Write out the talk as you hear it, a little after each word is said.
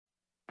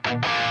Here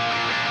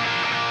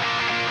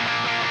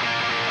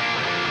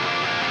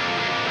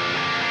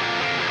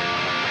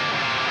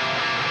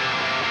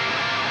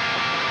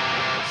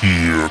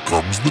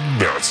comes the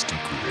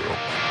Nastygram.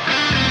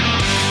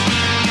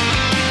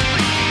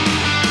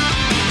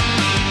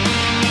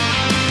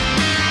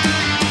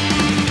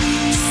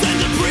 Send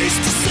a priest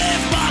to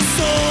save my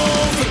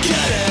soul,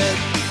 forget it.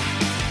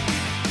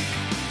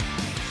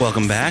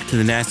 Welcome back to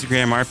the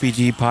Nastygram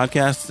RPG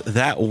podcast.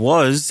 That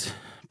was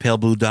Pale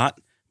Blue Dot.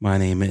 My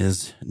name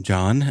is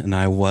John, and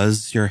I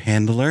was your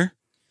handler.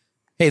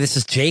 Hey, this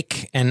is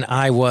Jake, and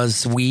I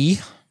was Wee.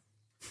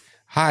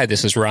 Hi,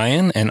 this is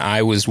Ryan, and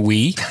I was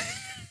Wee.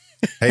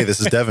 Hey,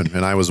 this is Devin,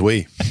 and I was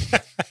Wee.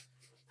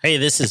 Hey,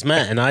 this is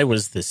Matt, and I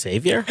was the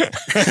savior.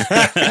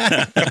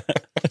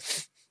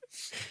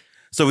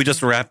 So we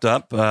just wrapped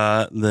up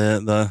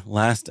the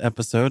last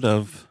episode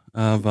of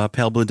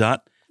Pale Blue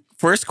Dot.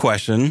 First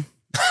question.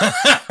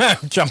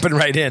 Jumping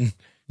right in.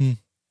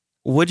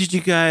 What did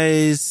you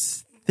guys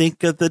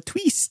think of the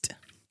twist?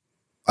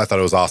 I thought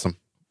it was awesome.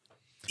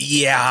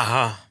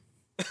 Yeah.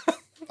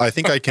 I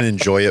think I can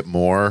enjoy it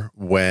more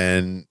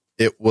when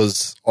it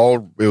was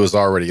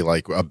already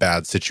like a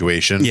bad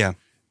situation. Yeah.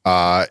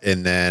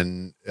 And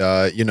then,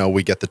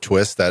 we get the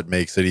twist that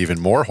makes it even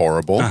more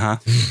horrible.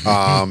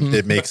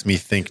 It makes me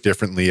think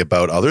differently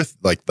about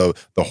the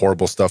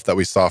horrible stuff that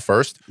we saw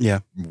first. Yeah.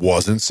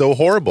 Wasn't so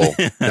horrible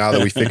now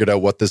that we figured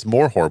out what this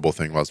more horrible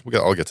thing was.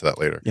 I'll get to that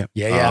later.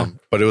 Yeah.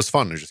 But it was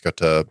fun. I just got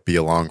to be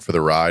along for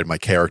the ride. My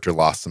character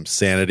lost some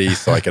sanity,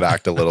 so I could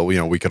act a little,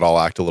 we could all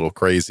act a little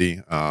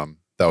crazy.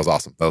 That was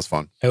awesome. That was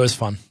fun. It was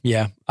fun.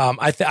 Yeah.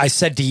 I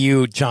said to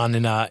you, John,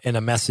 in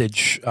a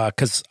message,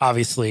 because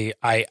obviously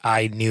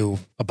I knew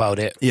about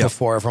it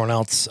before everyone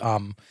else,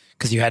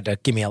 because you had to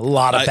give me a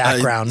lot of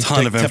background, a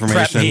ton of information. To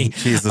prep me.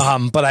 Jesus.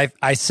 But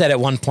I said at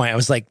one point, I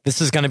was like,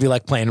 this is going to be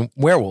like playing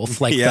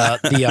Werewolf, like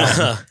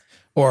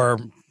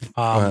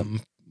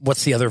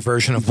what's the other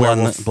version of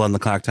Werewolf? Blood in the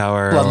Clock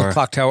Tower. Blood in the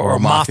Clock Tower or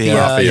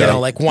Mafia.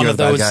 Like one of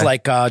those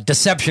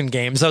deception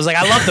games. I was like,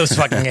 I love those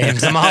fucking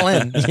games. I'm all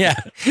in. Yeah.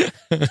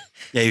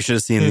 Yeah, you should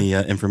have seen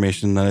the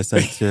information that I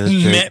sent to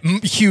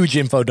Jake. Huge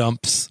info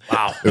dumps.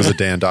 Wow. It was a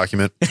Dan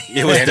document.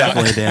 It was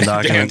definitely a Dan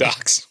document. Dan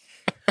docs.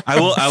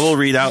 I will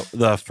read out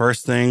the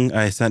first thing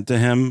I sent to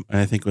him.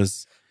 I think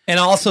was. And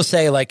I'll also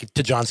say, like,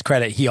 to John's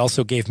credit, he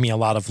also gave me a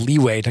lot of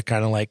leeway to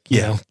kind of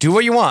you know, do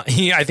what you want.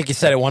 I think he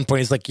said at one point,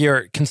 he's like,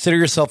 consider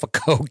yourself a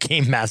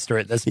co-game master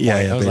at this point. Yeah,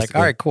 I was basically. like,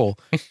 all right, cool.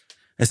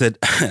 I said,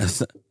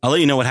 I'll let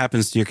you know what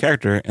happens to your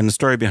character and the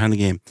story behind the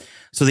game.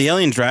 So the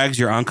alien drags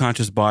your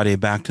unconscious body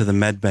back to the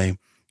med bay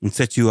and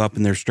sets you up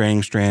in their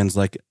straying strands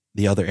like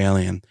the other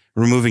alien,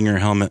 removing your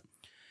helmet.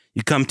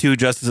 You come to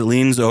just as it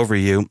leans over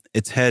you,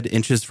 its head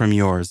inches from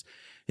yours.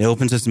 It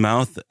opens its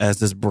mouth as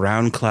this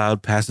brown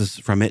cloud passes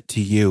from it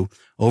to you,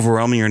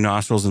 overwhelming your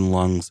nostrils and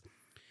lungs.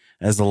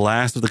 As the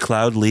last of the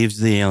cloud leaves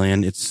the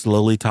alien, it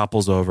slowly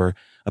topples over,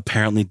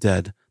 apparently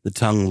dead, the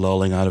tongue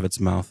lolling out of its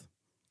mouth.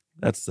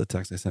 That's the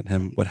text I sent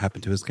him, what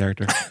happened to his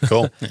character.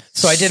 Cool.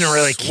 So I didn't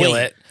really kill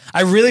it.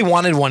 I really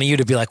wanted one of you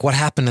to be like, what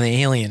happened to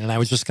the alien? And I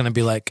was just going to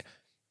be like,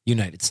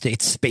 United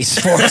States Space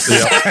Force.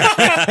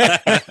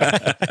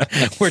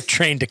 We're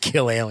trained to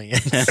kill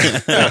aliens.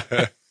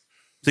 So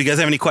you guys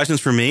have any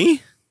questions for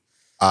me?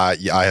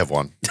 Yeah, I have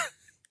one.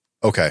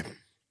 Okay.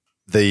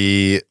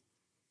 The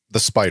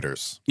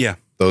spiders. Yeah.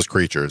 Those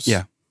creatures.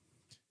 Yeah.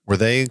 Were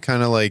they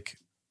kind of like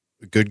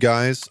good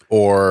guys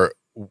or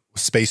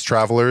space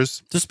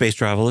travelers? Just space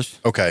travelers.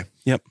 Okay.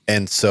 Yep.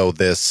 And so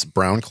this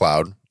brown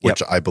cloud,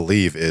 which I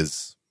believe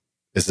is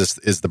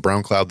the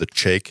brown cloud the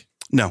Chake?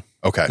 No.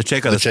 Okay. The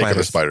Chake are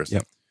the spiders.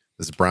 Yep.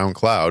 This brown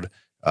cloud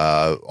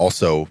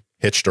also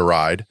hitched a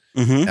ride,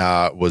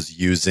 was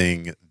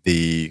using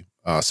the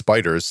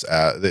spiders,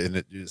 and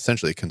it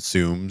essentially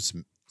consumes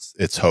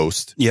its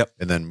host. Yep.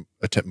 And then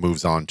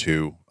moves on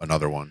to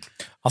another one.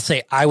 I'll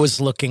say I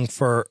was looking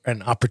for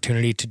an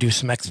opportunity to do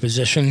some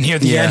exposition near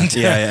the end.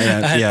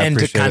 And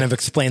to kind of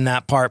explain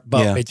that part,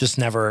 but it just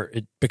never,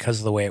 because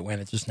of the way it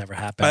went, it just never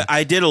happened.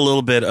 I did a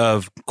little bit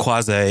of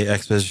quasi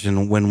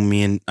exposition when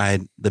me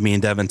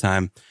and Devin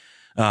time.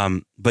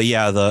 But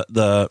yeah,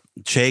 the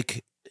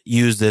Chake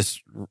used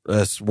this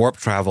warp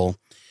travel,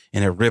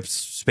 and it rips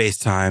space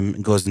time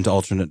and goes into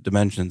alternate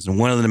dimensions. And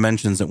one of the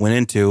dimensions it went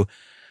into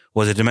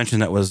was a dimension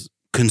that was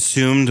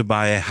consumed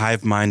by a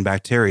hive mind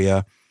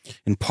bacteria,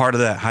 and part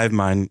of that hive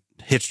mind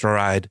hitched a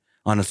ride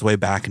on its way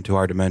back into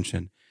our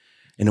dimension.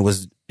 And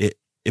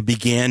it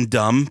began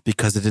dumb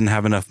because it didn't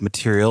have enough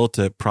material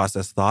to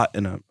process thought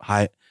in a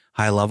high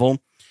level.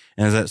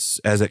 And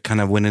as it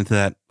kind of went into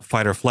that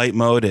fight or flight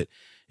mode, it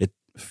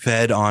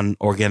fed on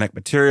organic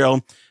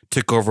material,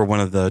 took over one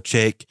of the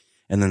Chake,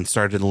 and then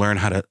started to learn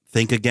how to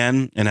think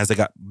again. And as it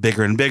got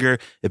bigger and bigger,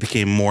 it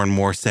became more and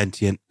more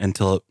sentient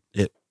until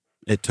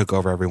it took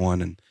over everyone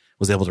and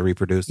was able to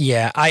reproduce.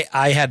 Yeah,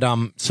 I had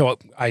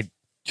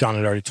John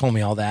had already told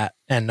me all that,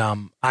 and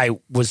I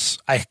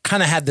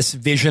kind of had this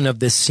vision of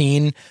this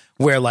scene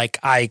where like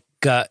I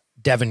got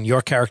Devin,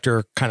 your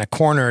character, kind of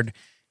cornered,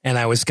 and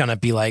I was gonna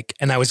be like,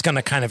 and I was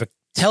gonna kind of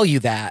tell you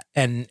that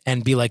and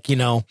be like,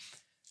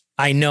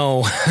 I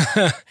know,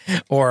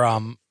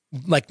 or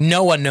like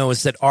no one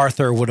knows that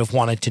Arthur would have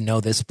wanted to know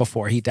this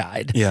before he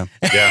died. Yeah.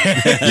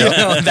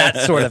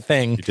 That sort of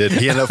thing. He did.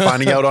 He ended up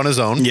finding out on his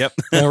own. Yep.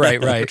 Right.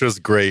 Which was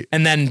great.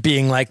 And then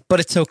being like, but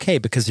it's okay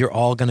because you're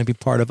all going to be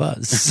part of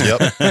us.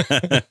 Yep.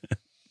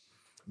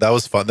 That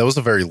was fun. That was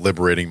a very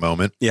liberating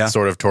moment. Yeah.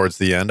 Sort of towards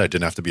the end. I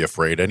didn't have to be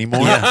afraid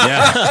anymore.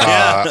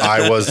 Yeah.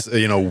 I was,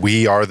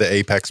 we are the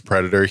apex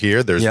predator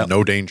here. There's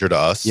no danger to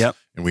us. Yep.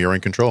 And we are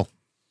in control.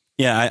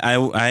 Yeah.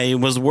 I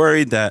was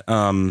worried that,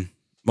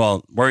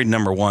 worried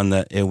number one,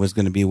 that it was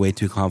going to be way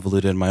too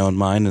convoluted in my own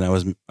mind, and I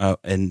was,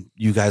 and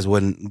you guys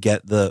wouldn't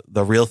get the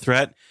real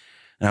threat.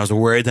 And I was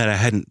worried that I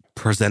hadn't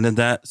presented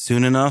that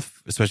soon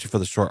enough, especially for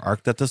the short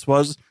arc that this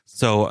was.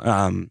 So,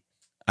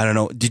 I don't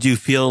know. Did you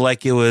feel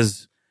like you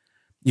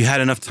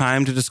had enough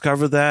time to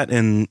discover that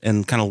and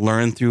kind of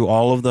learn through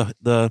all of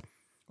the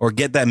or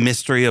get that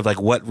mystery of like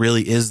what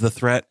really is the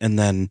threat? And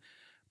then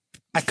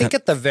I think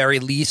at the very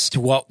least,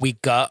 what we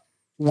got,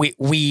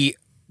 because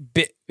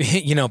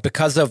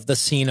of the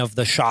scene of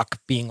the shock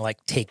being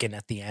like taken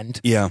at the end.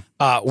 Yeah.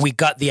 We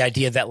got the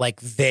idea that like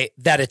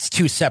that it's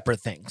two separate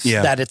things.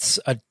 Yeah. That it's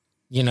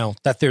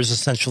that there's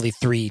essentially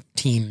three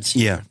teams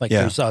here. Yeah. Like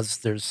there's us,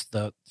 there's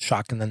the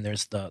shock, and then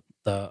there's the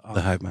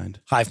hive mind.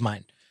 Hive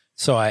mind.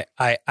 So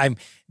I'm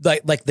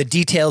like the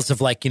details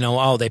of like,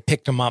 they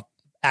picked him up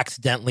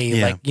accidentally.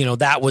 Yeah. Like,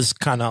 that was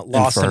kind of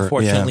lost,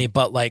 unfortunately,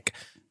 but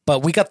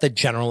we got the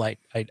general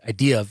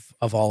idea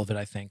of all of it,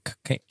 I think,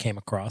 came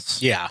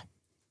across. Yeah.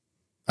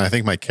 I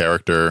think my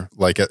character,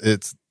 like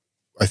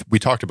we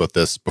talked about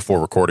this before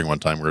recording one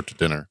time. We were at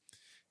dinner,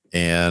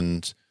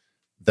 and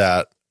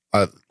that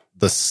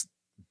the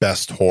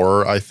best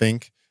horror, I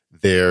think,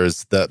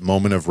 there's that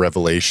moment of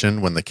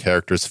revelation when the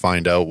characters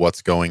find out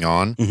what's going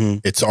on. Mm-hmm.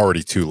 It's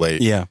already too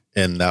late. Yeah.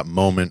 And that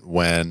moment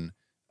when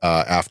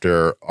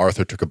after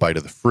Arthur took a bite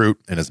of the fruit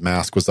and his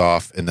mask was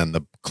off, and then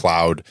the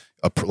cloud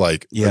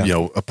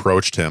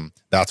approached him,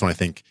 that's when I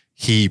think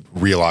he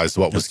realized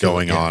what was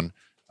going on.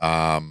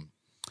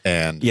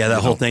 And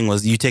that whole thing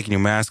was you taking your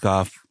mask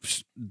off.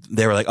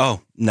 They were like, "Oh,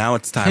 now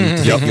it's time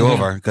to take you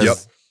over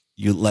because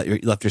you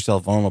left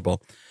yourself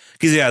vulnerable."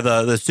 Because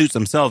the suits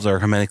themselves are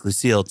hermetically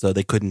sealed, so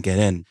they couldn't get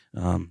in.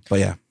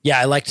 But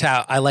I liked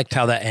how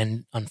that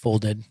end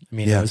unfolded. I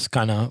mean, it was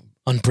kind of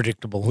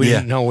unpredictable. We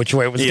didn't know which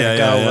way it was going to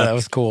go. But that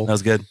was cool. That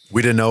was good.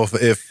 We didn't know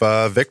if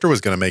Victor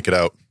was going to make it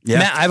out. Yeah.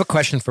 Matt, I have a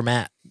question for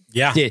Matt.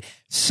 Yeah.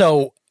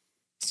 So,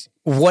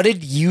 what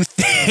did you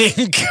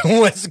think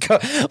was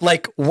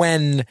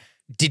when?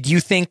 Did you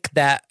think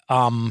that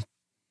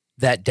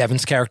that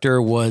Devin's character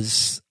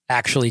was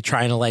actually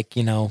trying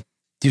to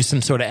do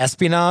some sort of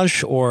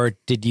espionage, or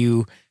did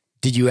you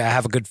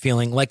have a good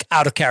feeling, like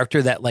out of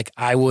character, that like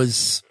I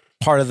was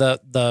part of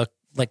the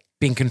like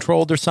being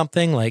controlled or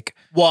something? Like,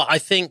 well, I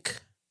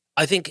think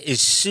as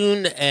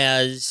soon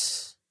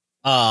as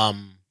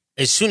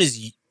Noah's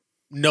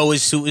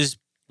suit was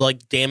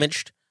like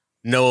damaged,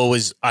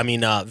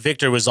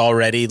 Victor was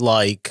already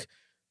like,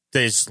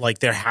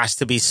 there has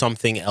to be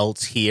something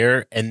else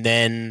here. And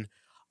then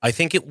I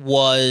think it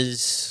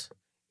was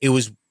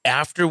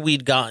after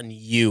we'd gotten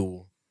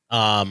you,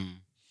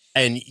 and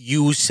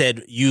you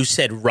said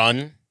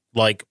run,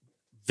 like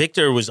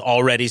Victor was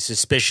already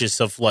suspicious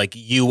of like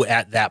you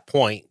at that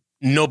point.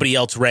 Nobody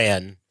else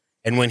ran.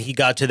 And when he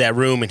got to that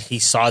room and he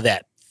saw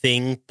that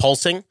thing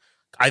pulsing,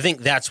 I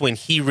think that's when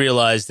he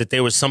realized that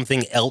there was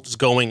something else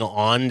going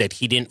on that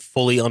he didn't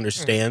fully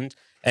understand.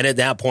 And at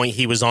that point,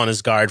 he was on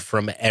his guard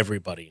from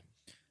everybody.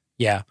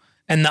 Yeah.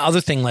 And the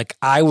other thing, like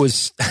I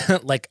was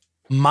like,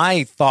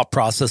 my thought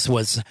process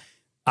was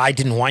I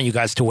didn't want you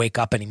guys to wake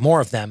up any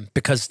more of them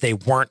because they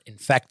weren't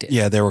infected.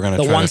 Yeah, they were going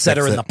to the ones that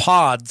are in the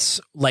pods,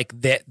 like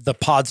the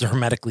pods are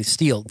hermetically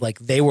sealed. Like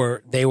they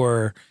were, they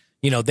would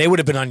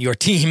have been on your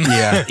team.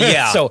 Yeah.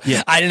 Yeah. So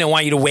I didn't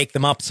want you to wake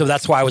them up. So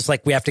that's why I was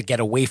like, we have to get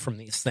away from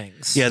these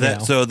things. Yeah.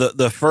 So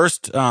the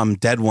first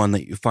dead one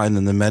that you find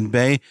in the med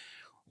bay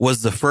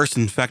was the first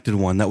infected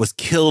one that was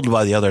killed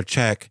by the other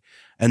Czech.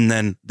 And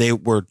then they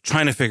were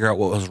trying to figure out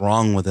what was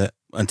wrong with it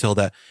until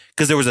that,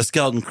 because there was a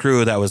skeleton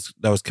crew that was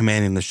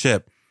commanding the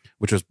ship,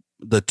 which was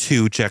the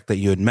two Czech that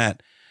you had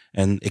met,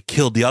 and it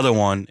killed the other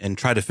one and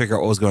tried to figure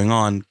out what was going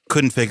on,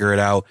 couldn't figure it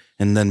out,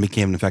 and then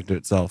became infected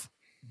itself.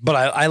 But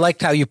I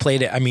liked how you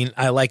played it. I mean,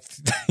 I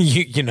liked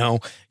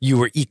you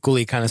were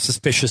equally kind of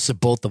suspicious of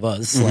both of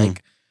us. Mm-hmm.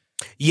 Like,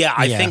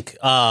 I think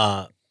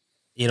I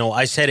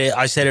said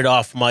it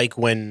off mic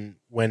when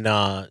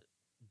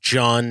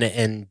John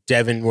and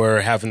Devin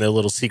were having their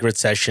little secret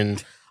session.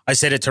 I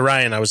said it to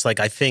Ryan. I was like,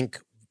 I think,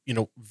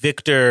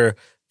 Victor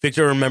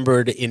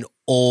remembered an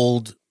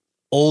old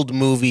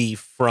movie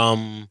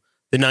from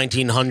the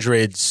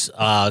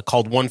 1900s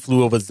called One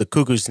Flew Over the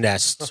Cuckoo's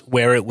Nest,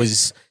 where it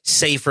was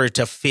safer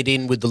to fit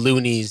in with the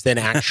loonies than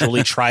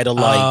actually try to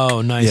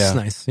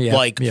nice.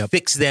 Yeah.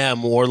 Fix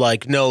them, or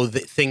like, no,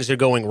 things are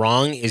going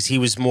wrong. He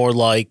was more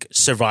like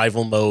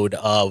survival mode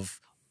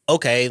of,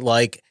 okay,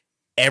 like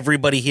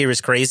everybody here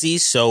is crazy,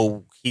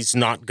 so he's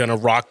not going to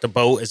rock the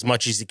boat as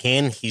much as he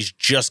can. He's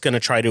just going to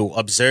try to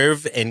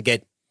observe and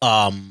get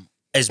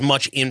as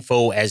much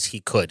info as he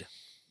could,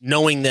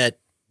 knowing that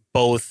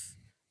both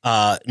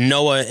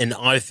Noah and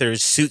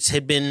Arthur's suits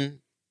had been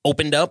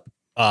opened up.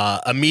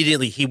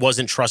 Immediately, he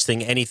wasn't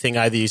trusting anything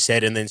either you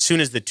said. And then as soon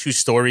as the two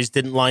stories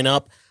didn't line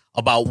up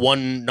about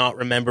one not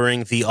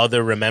remembering, the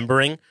other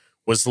remembering,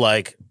 was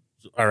like,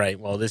 all right,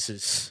 well, this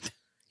is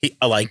he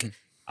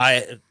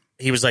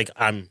was like,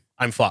 I'm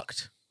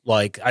fucked.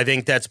 Like, I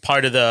think that's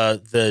part of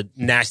the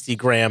nasty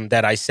gram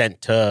that I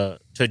sent to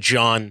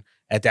John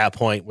at that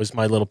point was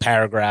my little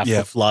paragraph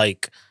of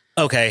like,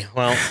 okay,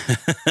 well,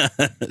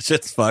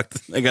 shit's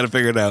fucked. I got to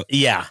figure it out.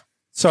 Yeah.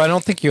 So I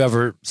don't think you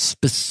ever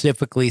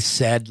specifically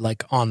said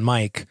like on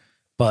mic,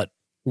 but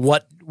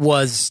what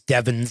was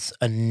Devin's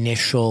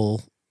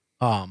initial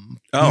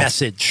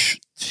message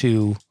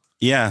to?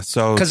 Yeah,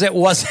 so because it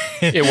wasn't.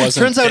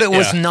 Turns out it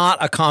was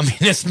not a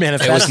communist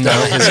manifesto. It was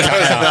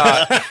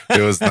not.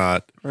 It was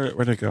not.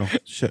 Where'd it go?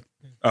 Shit.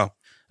 Oh,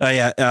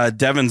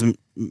 Devin's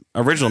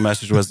original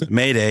message was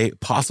Mayday,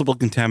 possible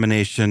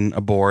contamination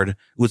aboard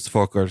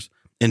Utsfoker's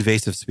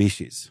invasive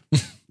species,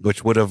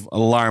 which would have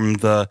alarmed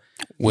the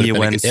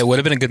UN's. It would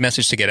have been a good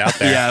message to get out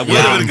there. Yeah, it would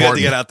have been good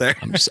to get out there.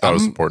 That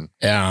was important.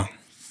 Yeah.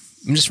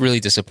 I'm just really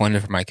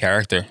disappointed for my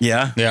character.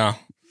 Yeah. Yeah.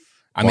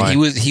 I mean,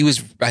 he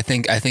was, I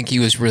think he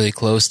was really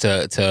close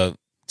to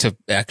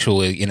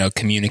actually,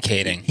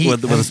 communicating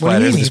with the What do you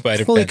spiders. mean? The He's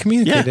spider fully pen.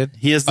 communicated.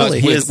 He is with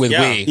we.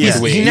 yeah.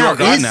 With we. He You now are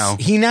God is. now.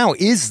 He now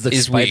is the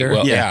Is we. spider.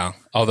 Well, yeah.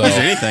 Although, Is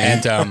there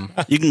anything?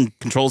 and You can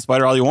control the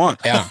spider all you want.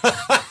 yeah.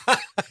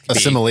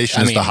 Assimilation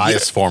I is mean, the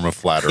highest form of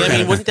flattery. Yeah, I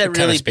mean, wouldn't that kind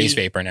really of space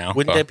be vapor now.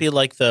 Wouldn't that be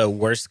like the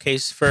worst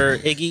case for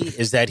Iggy?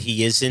 Is that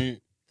he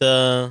isn't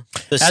the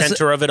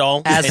center of it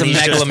all? As and a he's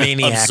just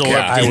megalomaniac, absorbed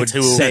I would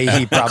into say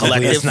he probably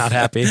collective? is not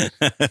happy.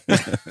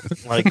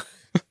 Like,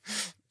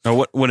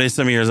 What is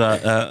some of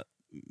your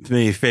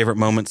maybe favorite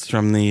moments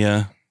from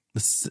the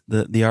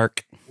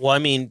arc? well, I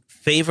mean,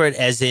 favorite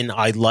as in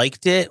I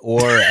liked it,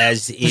 or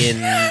as in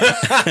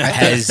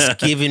has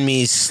given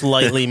me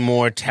slightly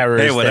more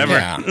terrors. Hey, whatever.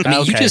 Yeah. I mean,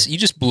 Okay. you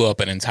just blew up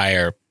an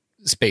entire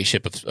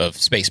spaceship of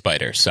space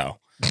spiders, so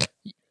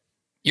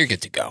you're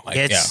good to go. Like,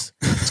 It's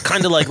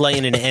kind of like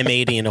laying an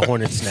M80 in a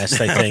hornet's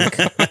nest, I think.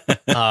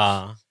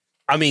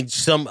 I mean,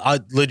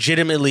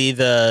 legitimately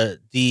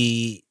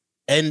the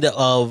end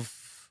of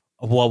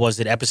what was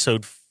it,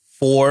 episode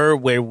 4,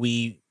 where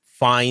we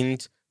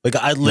find like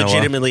I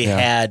legitimately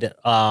had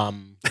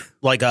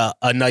like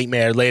a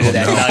nightmare later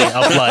that night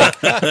of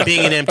like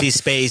being in empty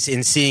space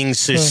and seeing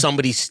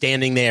somebody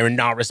standing there and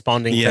not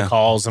responding to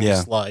calls. I'm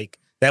just like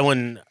that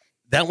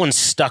one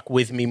stuck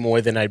with me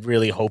more than I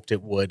really hoped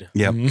it would.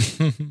 Yep.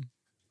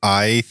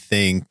 I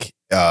think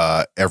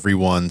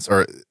everyone's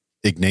or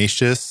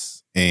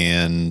Ignatius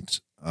and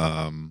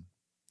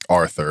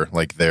Arthur,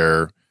 like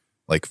their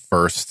like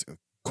first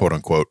quote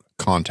unquote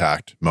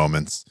contact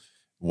moments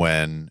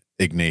when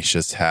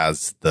Ignatius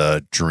has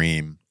the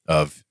dream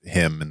of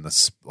him and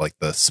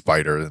the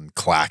spider and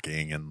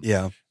clacking and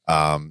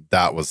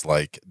that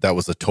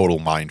was a total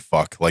mind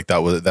fuck. Like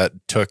that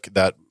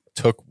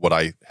took what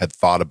I had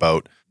thought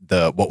about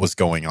what was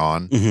going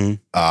on and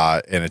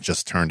it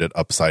just turned it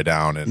upside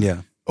down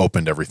and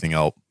opened everything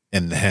up.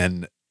 And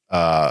then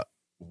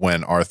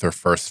when Arthur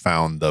first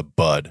found the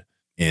bud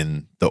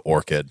in the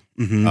orchid,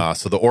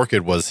 so the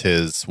orchid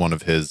was one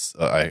of his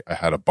I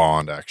had a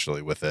bond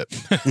actually with it.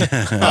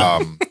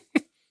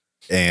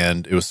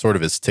 And it was sort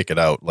of his ticket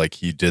out. Like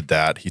he did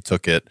that. He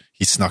took it.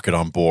 He snuck it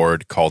on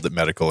board. Called it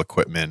medical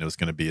equipment. It was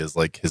going to be his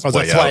way That's out.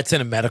 why it's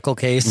in a medical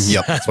case.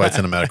 Yep, that's why it's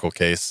in a medical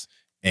case.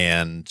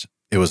 And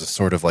it was a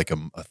sort of like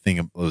a thing.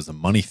 It was a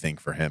money thing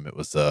for him. It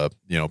was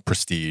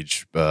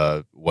prestige,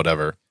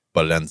 whatever.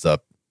 But it ends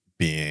up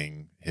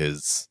being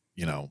his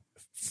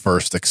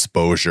first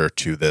exposure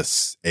to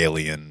this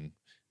alien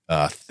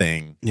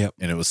thing. Yep.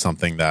 And it was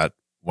something that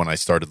when I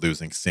started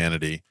losing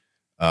sanity,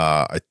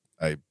 I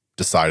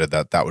decided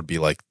that would be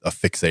like a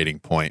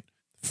fixating point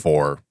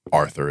for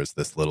Arthur is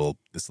this little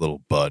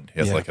bud. He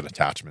has like an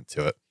attachment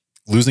to it.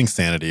 Losing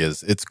sanity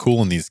it's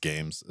cool in these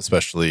games,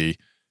 especially,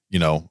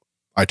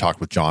 I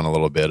talked with John a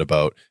little bit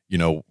about,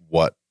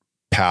 what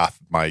path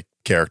my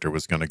character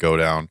was going to go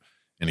down,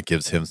 and it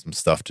gives him some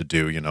stuff to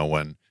do,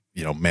 when,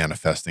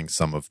 manifesting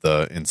some of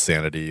the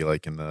insanity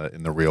like in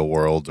the real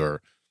world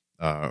or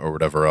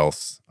whatever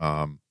else.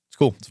 It's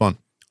cool. It's fun.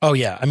 Oh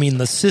yeah. I mean,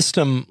 the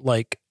system,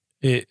 like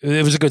it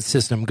was a good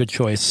system, good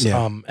choice.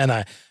 Yeah. And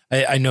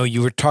I know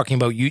you were talking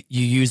about you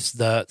used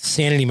the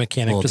sanity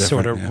mechanic to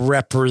sort of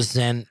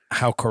represent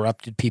how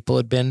corrupted people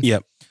had been.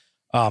 Yep.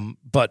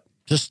 But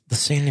just the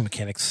sanity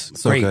mechanics,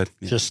 So great. good.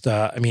 Yeah. Just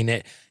I mean,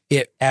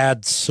 it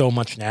adds so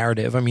much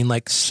narrative. I mean,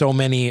 like so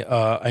many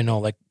I know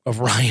like of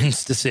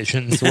Ryan's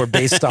decisions were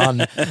based on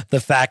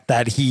the fact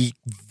that he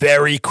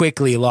very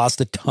quickly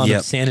lost a ton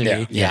of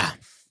sanity.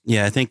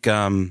 Yeah, I think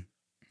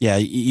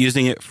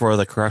using it for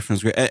the corruption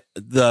is great.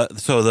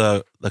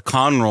 The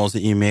con rolls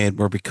that you made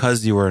were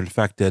because you were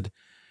infected,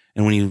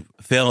 and when you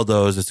failed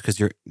those, it's because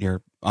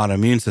your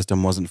autoimmune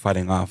system wasn't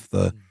fighting off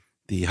the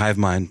hive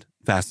mind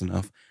fast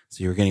enough.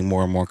 So you're getting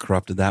more and more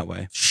corrupted that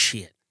way.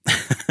 Shit.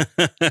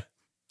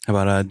 How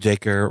about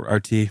Jake or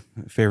RT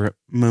favorite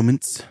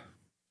moments?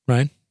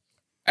 Ryan?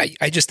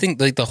 I just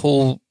think like the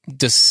whole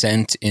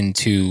descent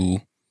into,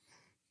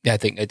 I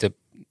think to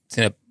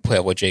play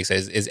out what Jake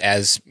says is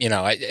as,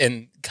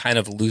 and kind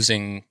of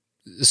losing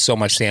so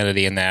much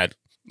sanity in that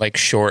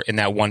in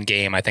that one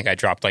game. I think I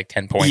dropped like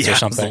 10 points or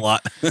something.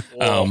 That's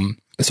a lot.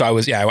 So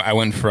I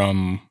went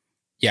from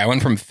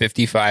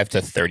 55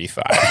 to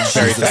 35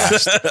 very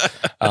fast.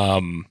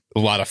 A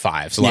lot of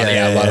fives, a lot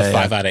of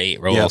 5 out of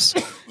 8 rolls.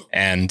 Yep.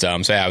 And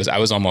I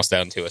was almost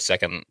down to a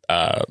second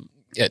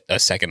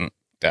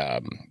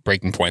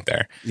breaking point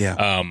there.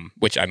 Yeah.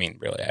 Which I mean,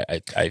 really,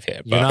 I've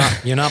hit.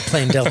 But, you're not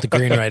playing Delta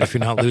Green right if you're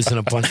not losing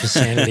a bunch of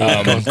sanity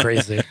and going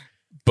crazy.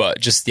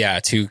 But just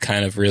to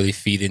kind of really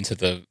feed into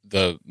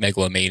the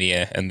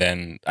megalomania, and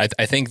then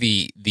I think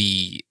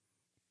the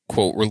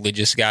quote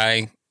religious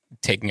guy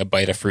taking a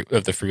bite of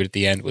the fruit at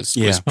the end was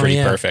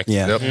pretty perfect.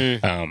 Yeah.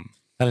 Yep.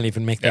 I didn't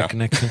even make that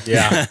connection.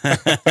 Yeah. I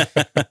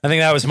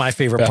think that was my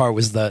favorite part,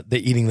 was the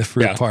eating the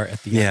fruit part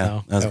at the end.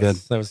 Yeah, that was good.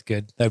 That was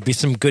good. That would be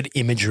some good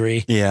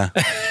imagery. Yeah.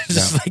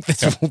 Just like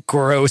this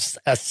gross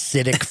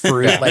acidic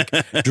fruit like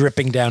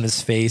dripping down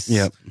his face.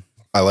 Yep.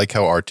 I like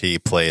how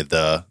RT played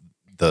the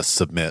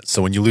submit.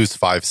 So when you lose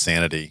 5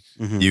 sanity,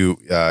 you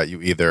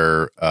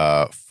either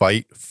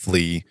fight,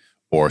 flee,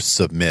 or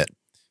submit.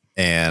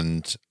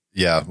 And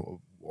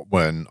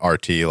when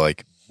RT,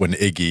 like when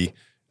Iggy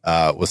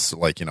was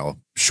like,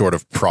 short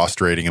of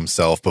prostrating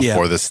himself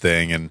before this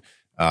thing, and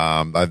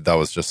that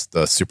was just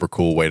a super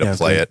cool way to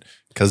play it,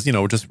 because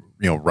just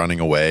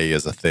running away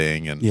is a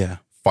thing, and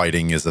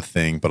fighting is a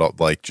thing, but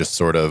like just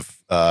sort of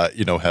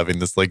having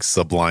this like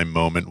sublime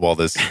moment while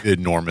this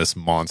enormous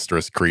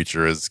monstrous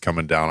creature is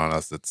coming down on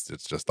us.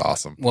 It's just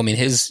awesome. Well, I mean,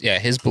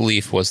 his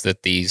belief was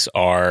that this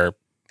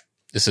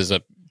is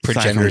a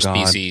progenitor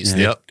species.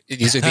 Yeah.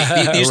 These are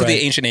the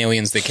ancient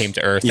aliens that came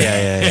to Earth.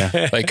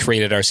 Yeah. Like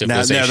created our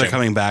civilization. Now they're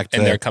coming back.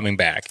 They're coming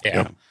back.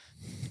 Yeah.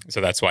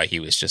 So that's why he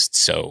was just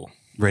so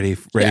ready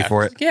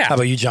for it. Yeah. How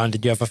about you, John?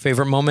 Did you have a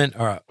favorite moment,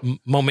 or a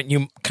moment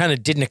you kind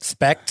of didn't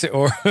expect?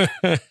 Or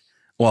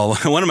well,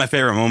 one of my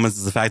favorite moments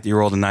is the fact that you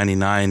rolled a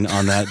 99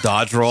 on that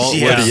dodge roll.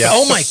 Yeah.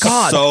 Oh my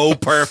God. So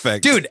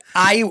perfect. Dude,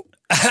 I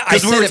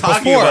Because we were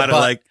talking before, about it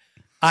like,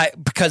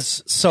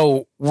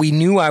 so we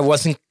knew I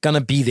wasn't going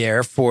to be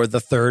there for the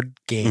third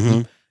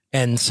game.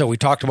 And so we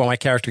talked about my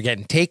character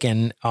getting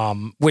taken,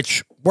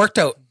 which worked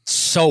out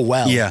so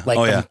well. Yeah. Like,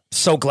 I'm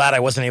so glad I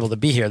wasn't able to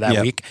be here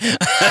that week.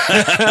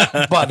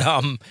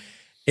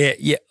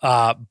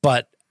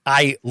 But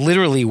I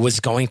literally was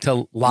going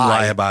to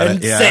lie about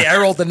and it. Yeah. say I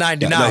rolled the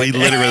 99. No, he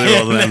literally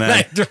rolled the 99.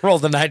 I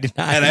rolled the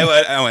 99. And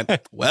I went,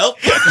 well,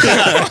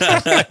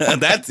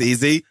 that's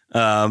easy.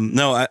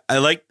 No,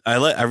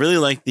 I really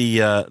like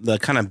the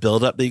kind of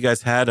build up that you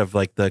guys had of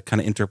like the kind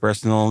of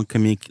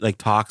interpersonal like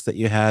talks that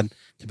you had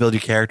to build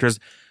your characters.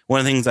 One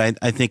of the things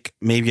I think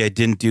maybe I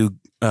didn't do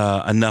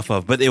enough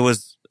of, but it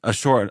was a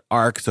short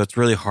arc, so it's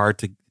really hard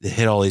to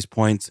hit all these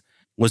points,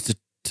 was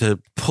to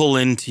pull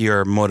into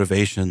your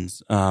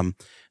motivations. And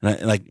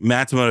like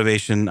Matt's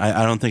motivation,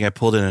 I don't think I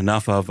pulled in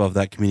enough of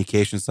that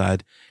communication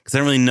side, because I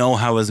didn't really know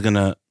how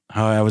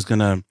I was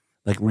gonna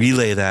like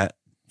relay that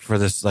for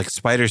this like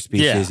spider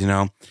species,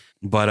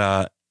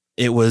 But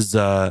it was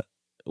kind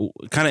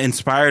of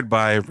inspired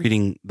by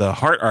reading the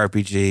Heart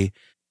RPG,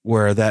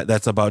 where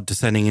that's about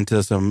descending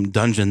into some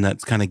dungeon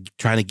that's kind of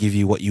trying to give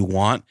you what you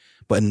want,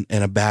 but in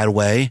a bad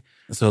way.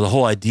 So the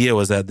whole idea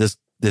was that this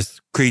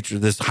creature,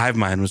 this hive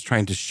mind, was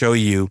trying to show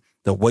you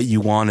that what you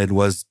wanted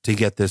was to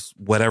get this,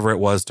 whatever it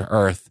was, to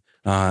Earth.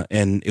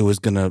 And it was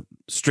going to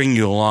string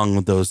you along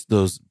with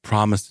those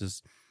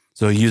promises.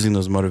 So using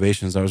those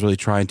motivations, I was really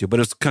trying to, but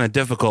it was kind of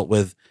difficult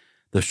with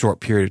the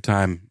short period of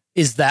time.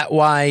 Is that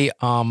why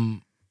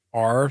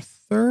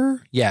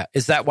Arthur? Yeah.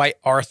 Is that why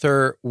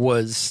Arthur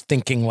was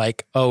thinking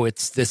like, oh,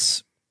 it's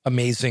this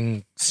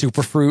amazing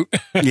superfruit?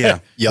 Yeah.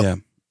 Yep. Yeah.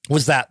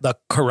 Was that the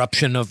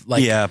corruption of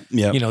like, this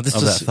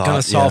of is that thought,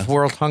 going to solve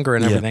world hunger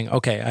and everything?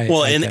 Okay.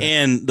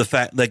 And the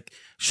fact, like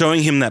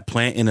showing him that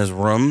plant in his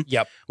room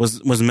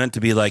was meant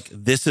to be like,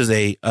 this is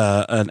an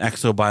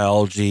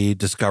exobiology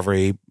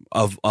discovery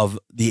of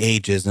the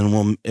ages,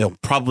 and it'll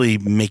probably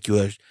make you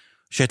a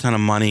shit ton of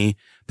money,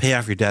 pay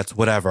off your debts,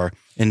 whatever.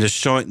 And just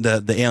showing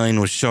the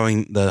alien was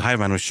showing, the hive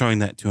mind was showing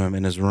that to him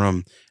in his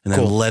room, and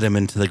then led him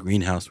into the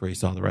greenhouse where he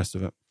saw the rest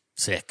of it.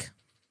 Sick.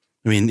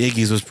 I mean,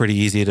 Iggy's was pretty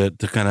easy to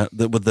kind of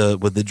with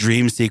the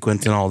dream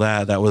sequence and all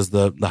that. That was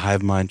the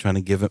hive mind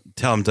trying to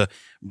tell him to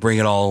bring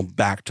it all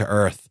back to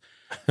Earth,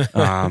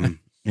 and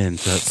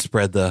to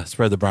spread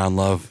the brown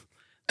love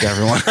to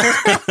everyone.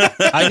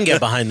 I can get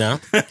behind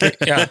that.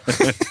 Yeah.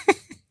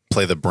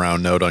 Play the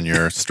brown note on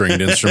your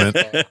stringed instrument.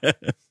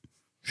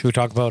 Should we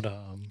talk about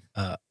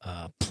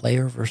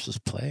player versus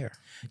player?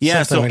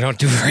 Yeah, Something we don't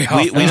do very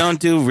often. We don't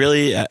do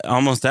really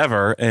almost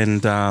ever,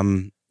 and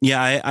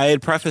I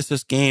had prefaced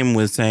this game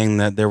with saying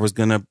that there was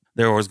gonna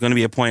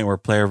be a point where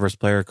player versus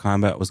player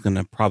combat was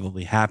gonna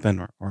probably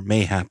happen or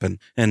may happen,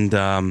 and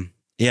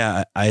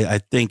I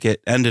think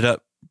it ended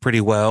up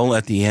pretty well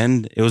at the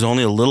end. It was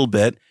only a little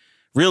bit.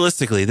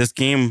 Realistically, this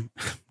game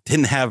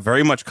didn't have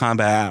very much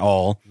combat at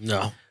all.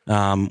 No.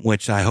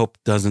 Which I hope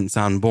doesn't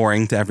sound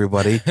boring to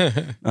everybody.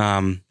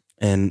 And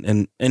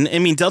I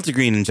mean, Delta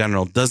Green in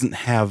general doesn't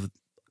have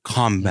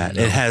combat.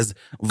 It has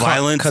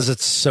violence because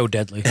it's so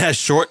deadly. It has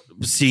short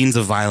scenes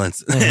of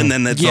violence, and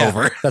then it's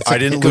over. That's I a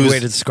didn't good lose- way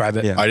to describe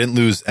it. Yeah. I didn't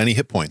lose any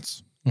hit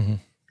points. Mhm.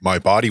 My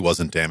body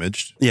wasn't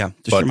damaged, Yeah,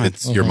 just but your mind.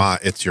 it's your mind.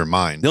 It's your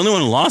mind. The only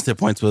one who lost hit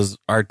points was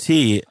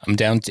RT, I'm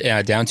down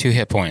 2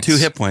 hit points. 2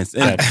 hit points,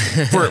 and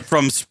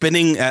from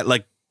spinning at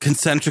like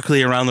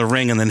concentrically around the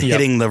ring and then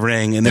hitting the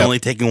ring, and then only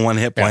taking 1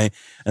 hit point,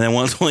 and then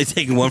one's only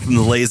taking 1 from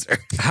the laser.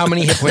 How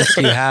many hit points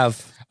do you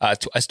have?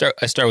 I start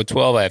with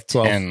 12. I have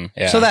 12. 10.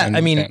 Yeah, So that, and-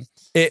 I mean,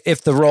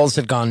 if the rolls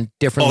had gone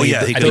differently, Oh,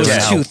 yeah, they those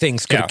could've 2 been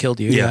things could have killed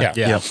you.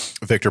 Yeah.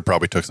 Victor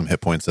probably took some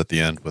hit points at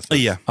the end with.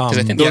 Yeah, because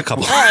I think a the-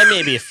 couple.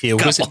 Maybe a few.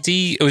 was it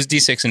It was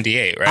D6 and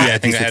D8, right? Yeah, I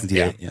think D6 I had, and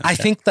D8, yeah. I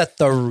think that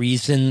the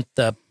reason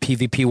the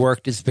PvP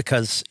worked is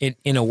because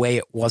in a way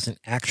it wasn't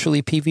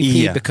actually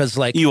PvP Yeah. because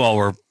like You all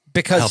were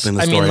because helping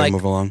the I story mean like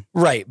move along.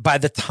 right by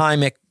the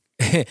time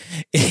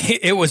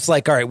it was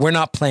like, all right, we're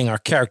not playing our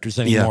characters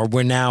anymore.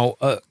 We're now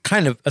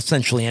kind of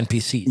essentially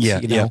NPCs. Yeah,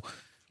 you know,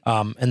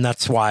 and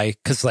that's why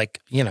because like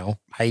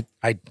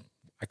I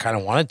kind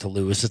of wanted to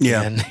lose at the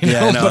Yeah. end,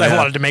 Yeah, I know, but I yeah.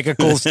 wanted to make a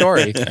cool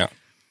story.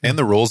 And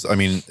the rolls, I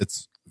mean,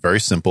 it's very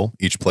simple.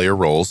 Each player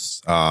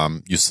rolls.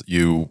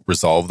 You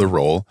resolve the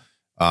roll,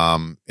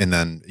 and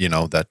then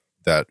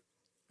that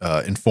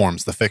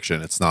informs the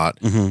fiction. It's not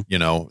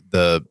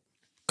the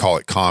call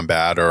it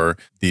combat or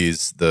the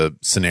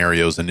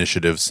scenarios,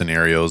 initiative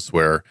scenarios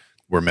where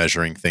we're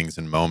measuring things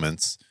in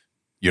moments.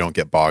 You don't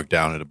get bogged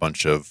down in a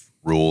bunch of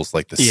rules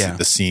like the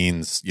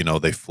scenes.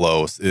 They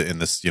flow in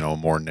this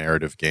more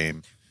narrative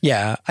game.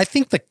 Yeah, I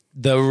think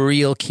the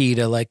real key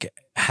to like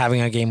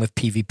having a game with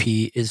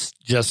PvP is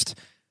just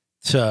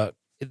that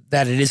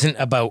it isn't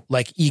about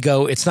like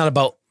ego. It's not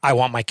about I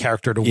want my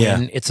character to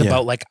win. It's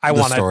about like I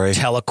want to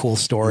tell a cool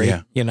story.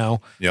 Yeah.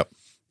 Yep.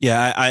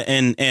 Yeah,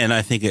 and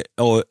I think it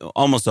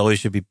almost always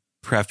should be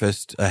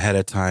prefaced ahead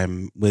of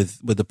time with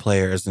the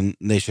players, and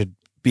they should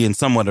be in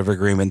somewhat of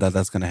agreement that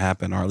that's going to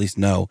happen, or at least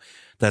know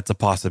that's a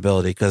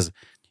possibility. Because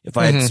if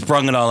I had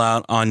sprung it all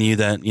out on you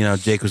that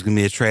Jake was going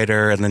to be a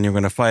traitor, and then you're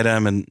going to fight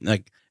him, and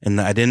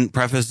I didn't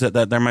preface it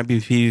that there might be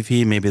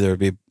PvP, maybe there would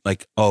be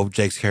like, oh,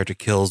 Jake's character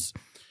kills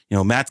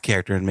Matt's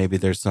character, and maybe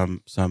there's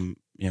some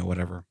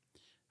whatever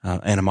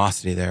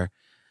animosity there.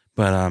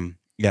 But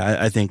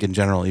I think in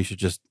general you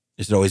should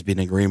always be in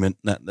agreement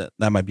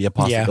that might be a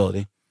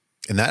possibility.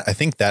 And I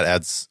think that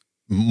adds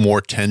more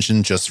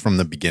tension just from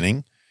the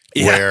beginning,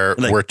 where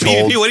like, we're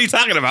told, PvP, what are you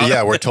talking about?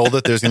 Yeah, we're told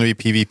that there's going to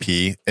be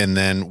PvP, and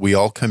then we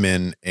all come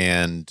in,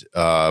 and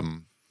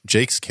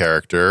Jake's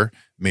character,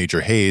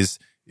 Major Hayes,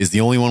 is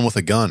the only one with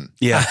a gun.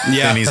 Yeah.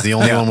 And he's the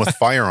only one with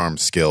firearm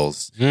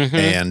skills. Mhm.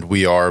 And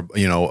we are,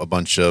 a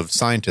bunch of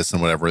scientists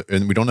and whatever,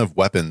 and we don't have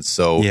weapons.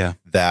 So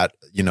that,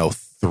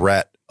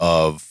 threat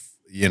of,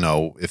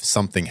 if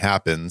something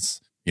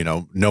happens,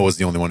 Noah's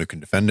the only one who can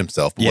defend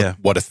himself. But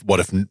what if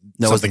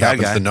something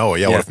happens to Noah?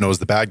 Yeah. What if Noah's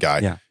the bad guy?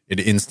 Yeah. It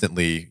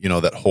instantly,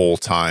 that whole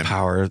time.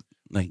 Power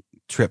like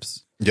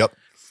trips. Yep.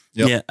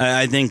 Yeah,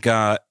 I think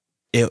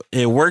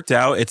it worked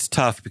out. It's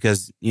tough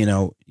because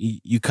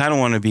you kind of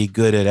want to be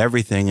good at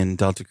everything in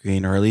Delta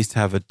Green, or at least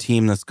have a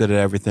team that's good at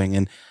everything.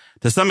 And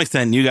to some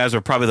extent, you guys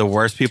are probably the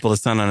worst people to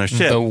send on a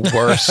ship. The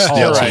worst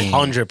All right, team.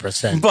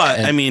 100%.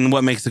 But I mean,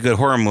 what makes a good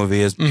horror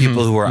movie is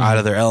people who are out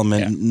of their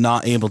element,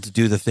 not able to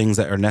do the things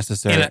that are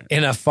necessary.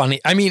 in a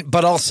funny. I mean,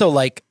 but also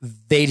like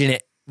they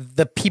didn't.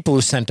 The people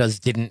who sent us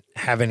didn't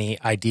have any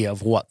idea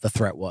of what the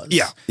threat was.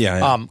 Yeah.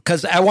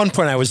 Because at one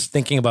point I was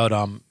thinking about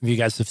you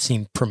guys have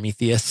seen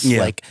Prometheus.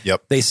 Yeah. Like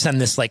they send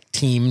this like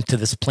team to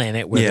this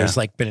planet where there's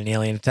like been an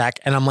alien attack,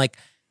 and I'm like,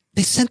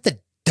 they sent the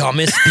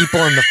dumbest people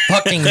in the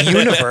fucking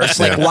universe.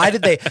 Like, why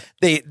did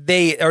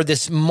they are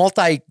this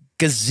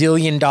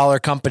multi-gazillion-dollar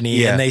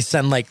company, and they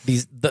send like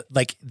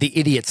the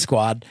idiot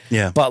squad.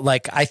 Yeah. But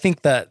like I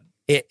think that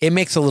it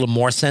makes a little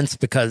more sense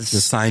because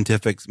the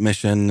scientific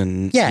mission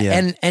and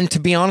and to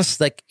be honest,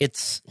 like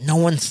it's no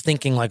one's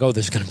thinking like, oh,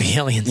 there's going to be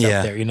aliens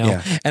out there,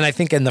 And I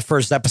think in the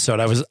first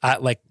episode, I was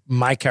like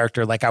my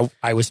character, like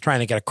I was trying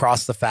to get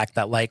across the fact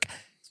that like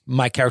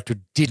my character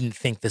didn't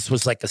think this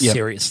was like a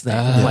serious thing.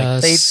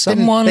 Like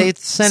Someone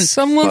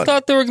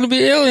thought there were going to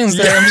be aliens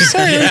there. I'm just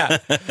saying.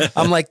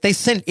 I'm like, they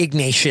sent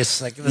Ignatius.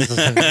 Like this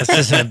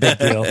isn't a big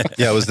deal.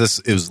 Yeah, it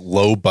was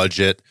low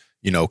budget,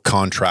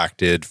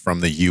 contracted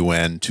from the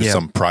UN to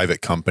some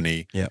private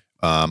company. Yeah.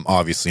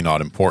 Obviously not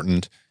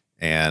important.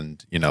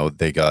 And,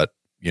 they got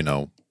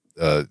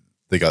a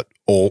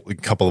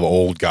couple of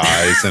old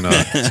guys and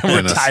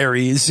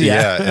retirees.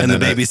 and the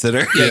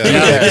babysitter.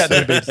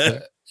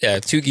 Yeah,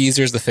 2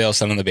 geezers, the fail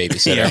son, and the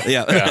babysitter.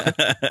 Yeah.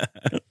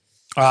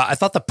 I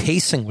thought the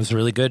pacing was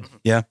really good.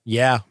 Yeah.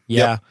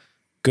 Yep.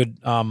 Good.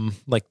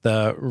 Like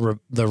the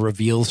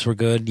reveals were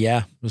good. Yeah,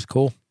 it was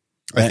cool.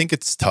 I think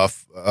it's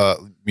tough,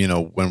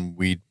 when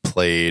we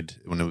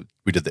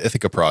did the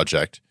Ithaca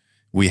project,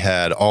 we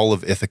had all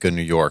of Ithaca,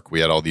 New York.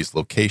 We had all these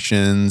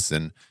locations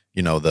and,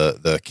 you know,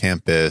 the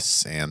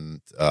campus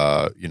and,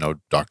 you know,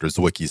 Dr.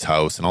 Zwicky's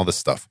house and all this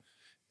stuff.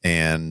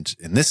 And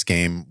in this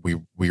game, we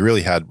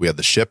had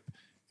the ship,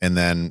 and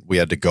then we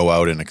had to go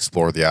out and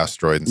explore the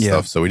asteroid and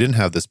stuff. So we didn't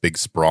have this big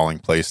sprawling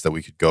place that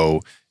we could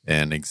go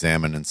and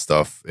examine and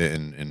stuff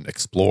and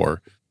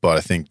explore. But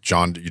I think,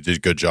 John, you did a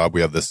good job.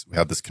 We have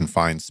this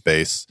confined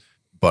space.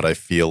 But I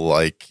feel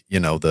like, you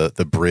know,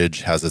 the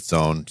bridge has its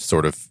own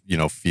sort of, you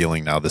know,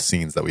 feeling now. The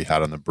scenes that we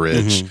had on the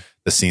bridge,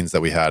 the scenes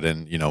that we had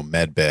in, you know,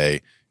 Med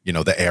Bay, you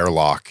know, the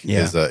airlock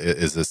is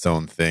its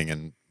own thing,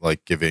 and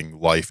like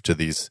giving life to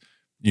these,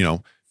 you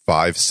know,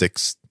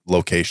 5-6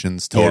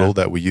 locations total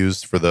that we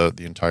used for the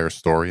entire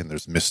story. And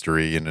there's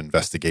mystery and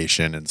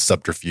investigation and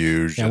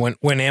subterfuge. Yeah,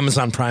 when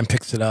Amazon Prime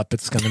picks it up,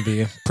 it's going to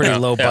be a pretty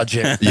low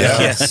budget.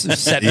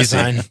 Set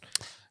design.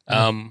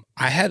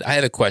 I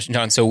had a question,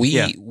 John. So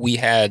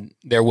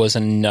there was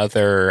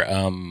another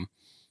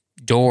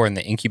door in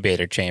the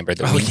incubator chamber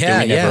that we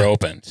never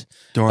opened.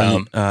 Door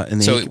in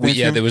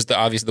the there was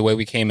obviously the way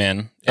we came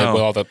in with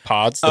all the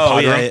pods. The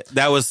pod room.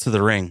 That was to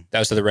the ring. That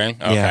was to the ring.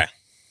 Okay.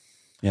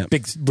 Yeah.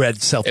 Big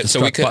red self-destruct.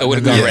 So it would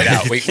have gone right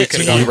out. We could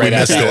have gone right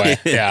out that way.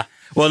 Yeah.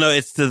 Well, no,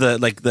 it's to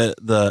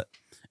the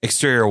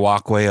exterior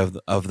walkway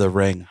of the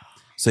ring.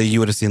 So you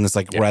would have seen this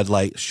red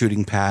light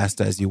shooting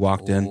past as you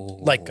walked in,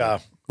 like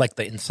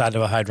the inside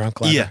of a hydron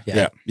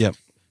collider. Yeah.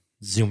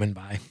 Zooming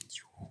by.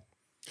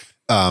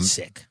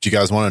 Sick. Do you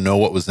guys want to know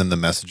what was in the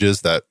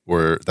messages that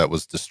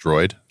was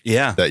destroyed?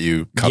 Yeah. That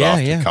you cut off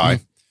to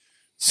Kai?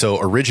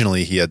 So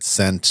originally he had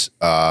sent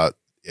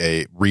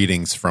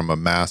readings from a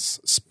mass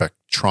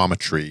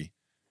spectrometer.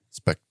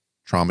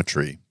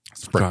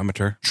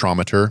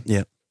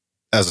 Yeah.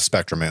 As a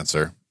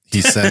spectromancer,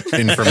 he sent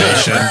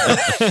information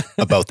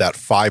about that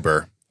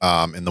fiber.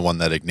 And the one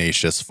that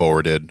Ignatius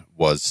forwarded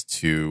was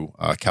to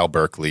Cal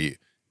Berkeley,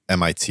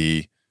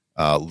 MIT,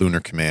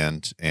 Lunar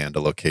Command, and a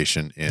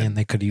location in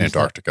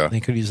Antarctica. They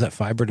could use that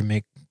fiber to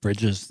make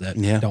bridges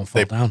that don't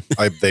fall down.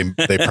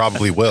 They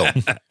probably will.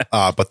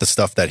 But the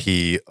stuff that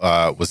he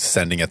was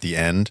sending at the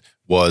end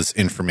was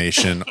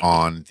information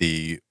on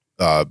the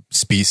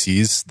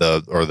species,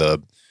 the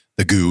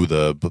goo,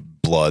 the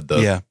blood,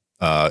 the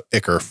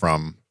ichor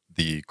from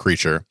the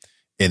creature,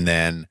 and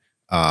then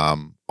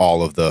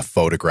all of the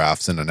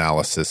photographs and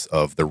analysis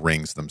of the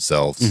rings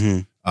themselves.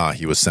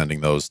 He was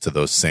sending those to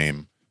those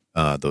same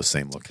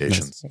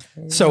locations.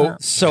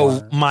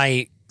 So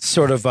my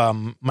sort of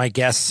my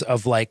guess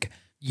of like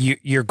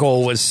your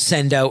goal was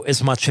send out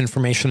as much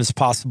information as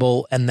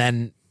possible, and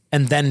then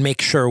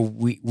make sure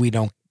we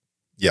don't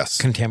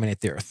contaminate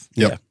the earth.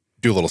 Yep. Yeah.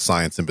 Do a little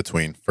science in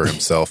between for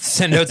himself.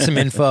 Send out some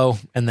info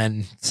and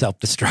then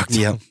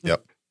self-destruct.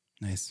 Yep.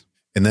 Nice.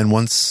 And then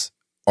once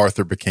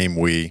Arthur became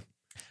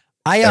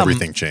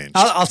everything changed.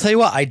 I'll tell you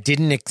what, I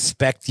didn't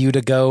expect you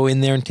to go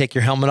in there and take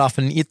your helmet off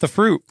and eat the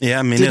fruit. Yeah,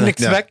 I mean, didn't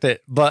expect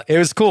it, but it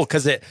was cool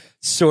because it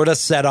sort of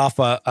set off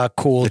a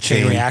cool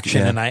chain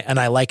reaction, and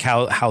I like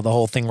how the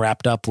whole thing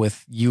wrapped up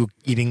with you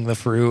eating the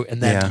fruit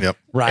and then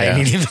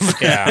Ryan eating the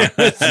fruit. Yeah,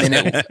 I mean,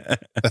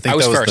 I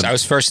was first. I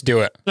was first to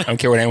do it. I don't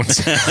care what anyone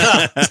says.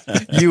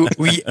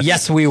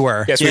 Yes, we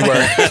were. Yes, we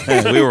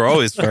were. We were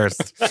always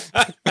first.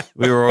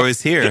 We were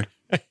always here.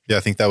 Yeah,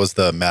 I think that was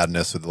the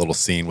madness of the little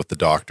scene with the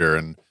doctor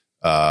and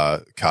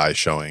Kai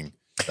showing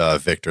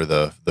Victor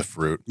the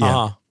fruit.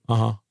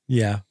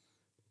 Yeah.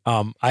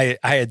 I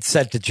had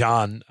said to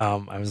John,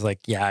 I was like,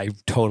 I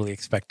totally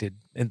expected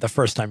the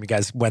first time you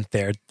guys went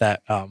there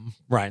that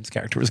Ryan's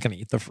character was going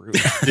to eat the fruit.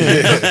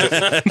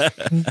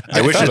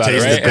 I wish it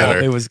tasted better.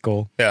 It was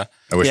cool. Yeah.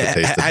 I wish it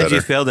tasted better. Had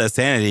you failed at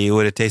sanity, it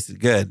would have tasted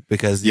good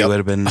because you would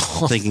have been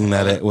thinking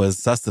that it was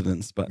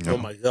sustenance. But oh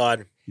my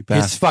God.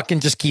 His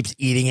fucking just keeps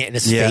eating it and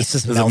his face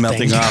is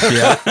melting off.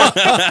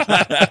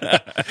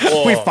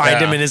 We find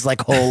him and his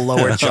like whole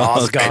lower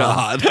jaw's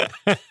gone. God.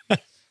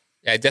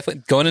 Yeah, I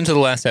definitely going into the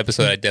last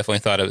episode, I definitely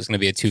thought it was going to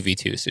be a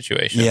 2v2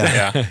 situation.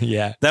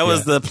 Yeah. That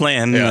was the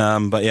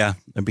plan. But it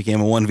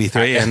became a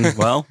 1v3,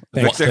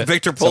 and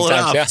Victor pulled it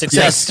off. Yeah.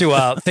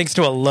 Thanks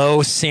to a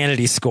low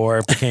sanity score,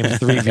 it became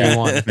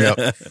 3v1.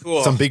 Yep.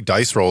 Cool. Some big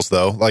dice rolls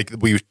though. Like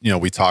we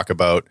talked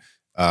about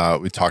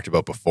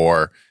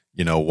before,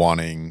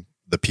 wanting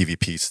the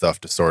PvP stuff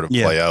to sort of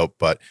play out,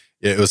 but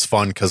it was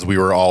fun because we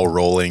were all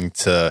rolling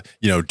to,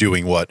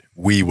 doing what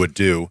we would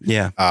do.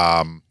 Yeah.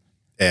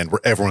 And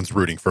everyone's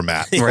rooting for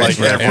Matt.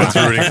 Everyone's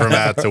rooting for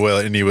Matt to will.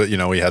 And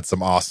we had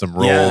some awesome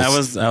rolls. Yeah,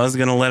 I was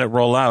gonna let it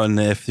roll out, and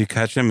if you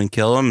catch him and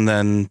kill him,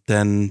 then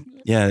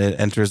it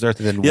enters Earth.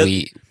 Then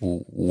we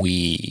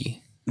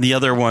the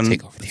other one.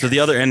 The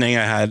other ending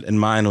I had in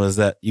mind was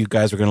that you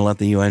guys were gonna let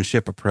the UN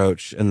ship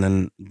approach and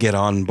then get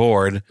on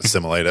board,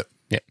 assimilate it.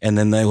 Yeah. And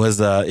then there was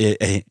as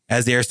the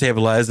air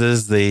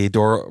stabilizes, the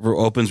door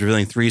opens,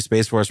 revealing 3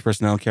 Space Force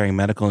personnel carrying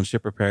medical and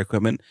ship repair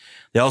equipment.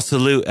 They all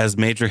salute as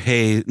Major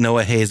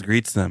Noah Hayes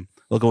greets them.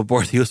 Welcome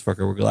aboard the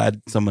Usfucker. We're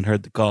glad someone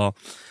heard the call.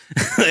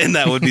 And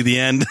that would be the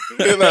end.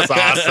 That's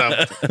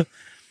awesome. But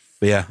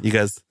yeah, you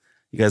guys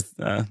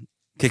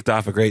kicked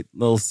off a great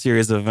little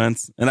series of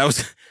events. And I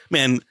was,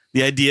 man,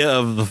 the idea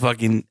of the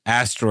fucking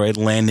asteroid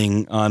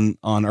landing on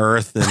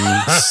Earth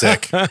and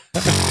Sick.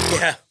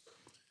 Yeah.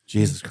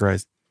 Jesus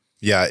Christ.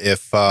 Yeah,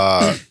 if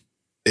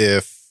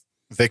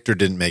Victor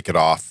didn't make it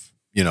off,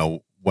 you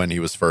know, when he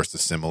was first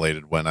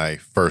assimilated, when I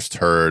first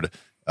heard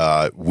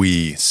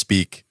we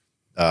speak,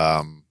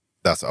 I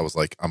was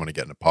like, I'm gonna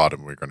get in a pod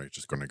and we're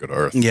just gonna go to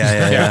Earth.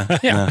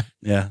 Yeah.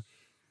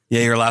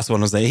 Your last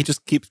one was that he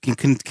just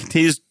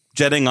continues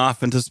jetting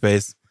off into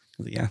space.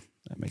 Yeah,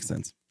 that makes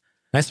sense.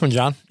 Nice one,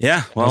 John.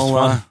 Yeah,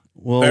 well,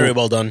 Very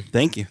well done.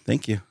 Thank you.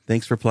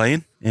 Thanks for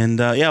playing. And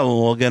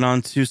we'll get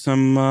on to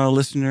some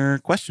listener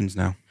questions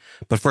now.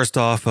 But first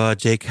off,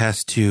 Jake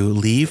has to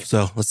leave,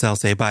 so let's all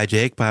say bye,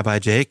 Jake. Bye,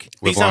 Jake.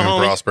 Live Peace long out,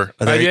 and homie. prosper.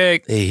 Bye,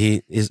 Jake.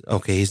 He is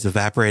okay. He's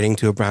evaporating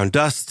to a brown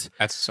dust.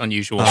 That's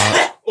unusual.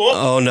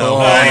 Oh no!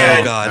 yeah.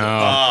 Oh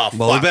god! Oh,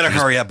 Well, we fuck. better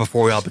hurry up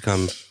before we all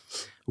become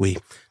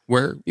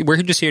We're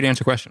just here to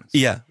answer questions.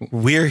 Yeah,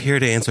 we're here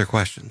to answer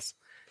questions.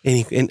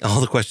 And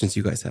all the questions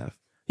you guys have.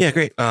 Yeah,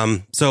 great.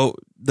 So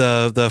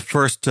the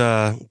first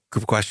group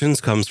of questions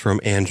comes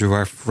from Andrew,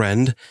 our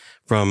friend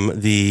from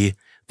the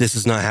This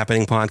Is Not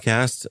Happening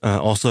podcast.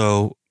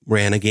 Also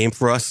ran a game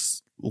for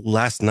us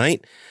last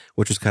night,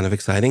 which was kind of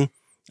exciting.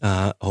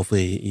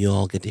 Hopefully you'll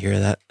all get to hear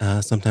that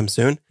sometime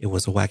soon. It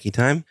was a wacky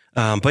time.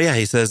 But yeah,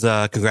 he says,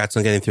 congrats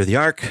on getting through the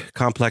arc.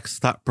 Complex,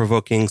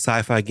 thought-provoking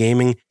sci-fi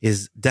gaming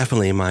is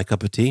definitely my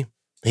cup of tea.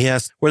 He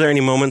asks, were there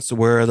any moments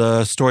where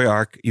the story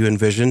arc you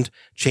envisioned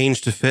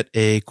changed to fit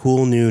a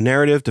cool new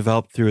narrative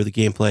developed through the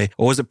gameplay,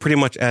 or was it pretty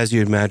much as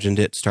you imagined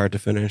it start to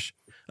finish?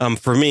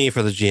 For me,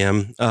 for the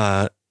GM,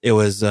 it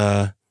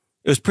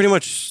was pretty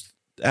much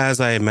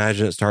as I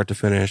imagined it start to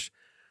finish.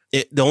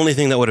 The only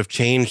thing that would have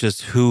changed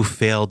is who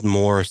failed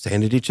more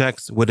sanity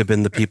checks would have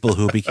been the people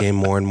who became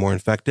more and more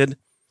infected.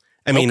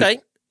 I mean, Okay.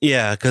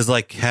 yeah, because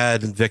like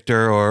had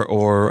Victor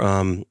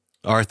or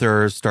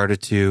Arthur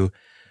started to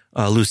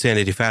lose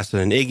sanity faster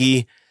than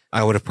Iggy,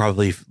 I would have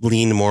probably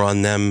leaned more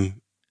on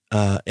them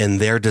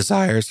and their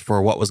desires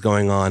for what was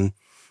going on,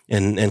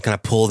 and kind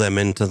of pull them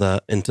into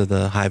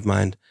the hive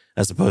mind,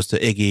 as opposed to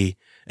Iggy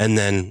and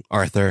then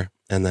Arthur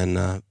and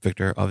then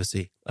Victor.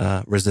 Obviously,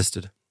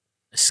 resisted.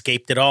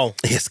 Escaped it all.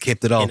 He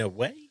escaped it all. In a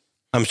way.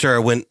 I'm sure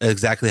it went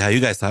exactly how you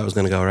guys thought it was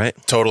going to go, right?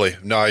 Totally.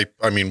 No,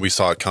 I mean, we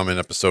saw it come in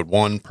episode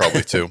 1,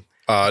 probably 2.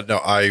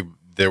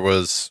 There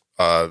was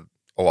a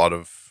lot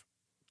of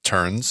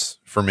turns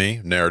for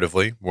me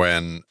narratively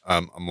when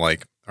I'm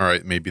like, all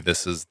right, maybe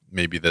this is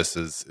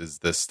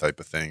this type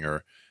of thing,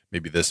 or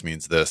maybe this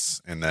means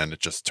this, and then it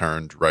just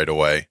turned right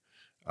away.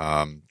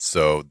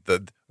 So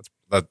that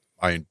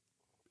I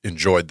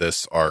enjoyed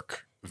this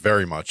arc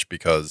very much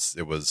because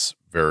it was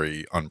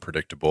very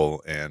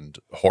unpredictable and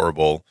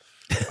horrible.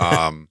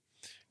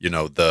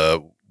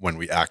 When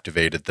we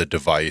activated the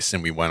device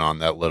and we went on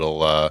that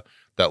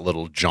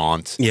little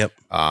jaunt. Yep.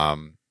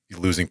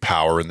 Losing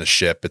power in the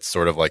ship. It's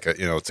sort of like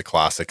it's a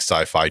classic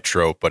sci-fi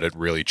trope, but it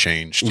really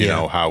changed, you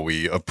know, how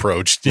we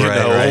approached,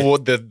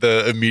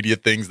 the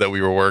immediate things that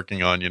we were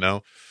working on,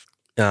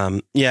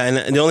 And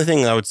the only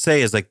thing I would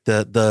say is like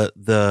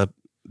the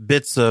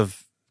bits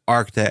of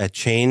arc that had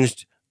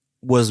changed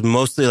was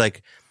mostly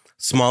like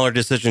smaller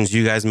decisions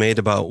you guys made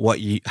about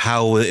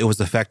how it was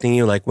affecting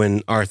you. Like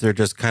when Arthur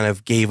just kind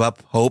of gave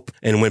up hope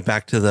and went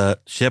back to the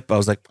ship, I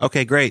was like,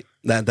 okay, great.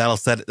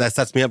 That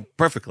sets me up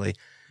perfectly.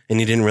 And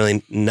you didn't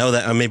really know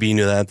that, or maybe you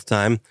knew that at the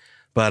time,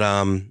 but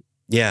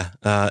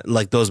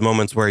like those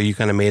moments where you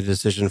kind of made a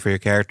decision for your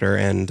character,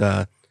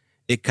 and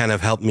it kind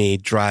of helped me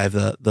drive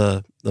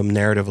the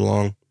narrative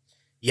along.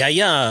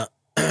 Yeah.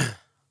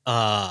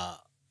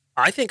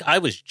 I think I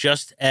was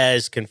just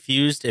as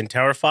confused and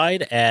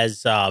terrified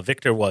as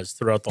Victor was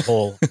throughout the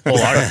whole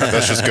arc.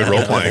 That's just good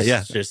role playing.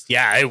 Yeah.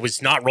 It was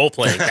not role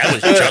playing. That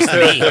was just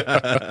me.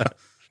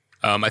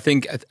 I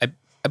think I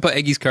put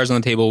Eggy's cards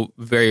on the table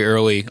very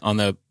early on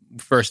the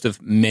first of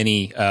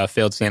many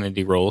failed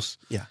sanity rolls.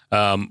 Yeah.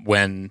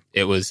 When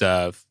it was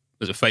a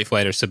fight,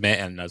 flight, or submit,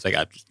 and I was like,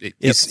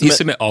 you Submit.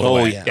 submit all the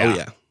way. Yeah. Oh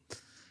yeah.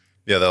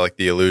 Yeah, they're like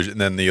the illusion,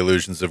 and then the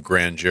illusions of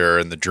grandeur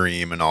and the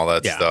dream and all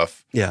that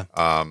stuff. Yeah.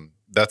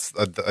 That's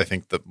I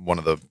think one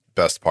of the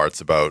best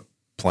parts about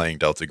playing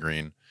Delta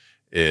Green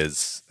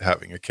is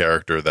having a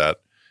character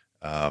that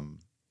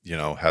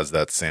has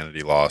that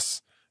sanity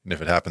loss, and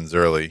if it happens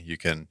early, you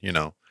can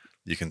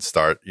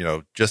start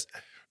just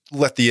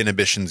let the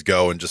inhibitions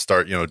go and just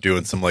start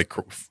doing some like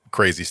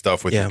crazy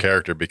stuff with your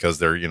character, because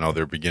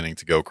they're beginning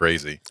to go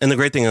crazy. And the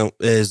great thing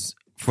is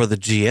for the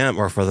GM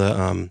or for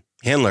the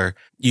handler,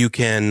 you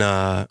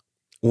can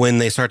when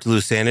they start to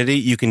lose sanity,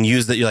 you can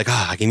use that. You're like,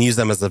 I can use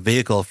them as a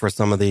vehicle for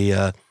some of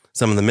the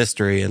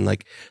mystery and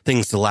like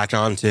things to latch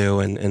onto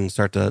and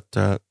start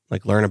to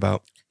like learn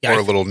about. Or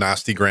a little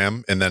nasty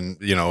gram, and then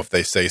if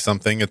they say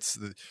something, it's,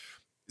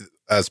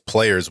 as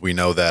players we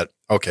know that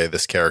okay,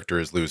 this character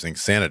is losing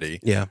sanity.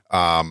 Yeah.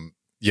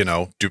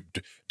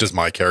 Does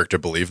my character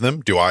believe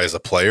them? Do I, as a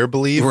player,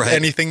 believe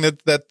anything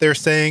that they're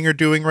saying or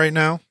doing right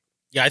now?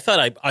 Yeah, I thought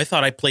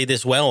I played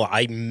this well.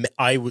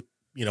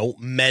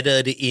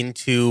 metaed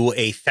into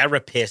a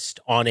therapist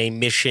on a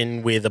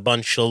mission with a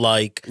bunch of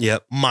like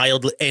Yep.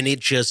 mild, and it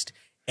just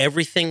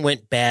everything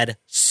went bad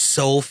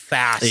so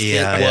fast.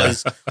 Yeah, it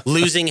was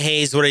losing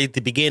Hayes right at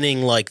the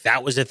beginning. Like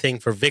that was a thing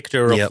for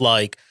Victor of Yep.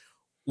 like,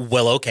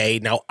 well, okay,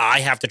 now I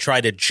have to try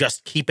to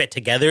just keep it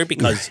together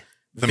because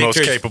The most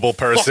Victor's capable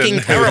person. fucking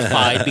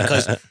terrified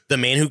because the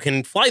man who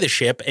can fly the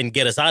ship and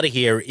get us out of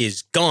here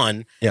is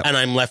gone, Yep. and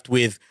I'm left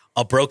with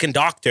a broken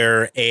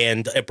doctor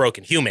and a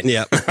broken human.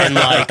 Yep. And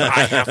like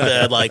I have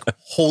to like,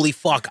 holy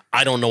fuck,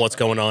 I don't know what's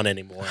going on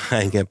anymore.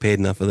 I ain't get paid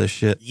enough for this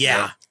shit.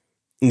 Yeah.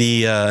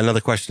 The another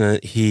question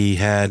that he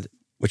had,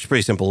 which is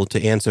pretty simple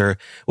to answer: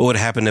 what would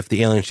happen if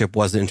the alien ship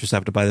wasn't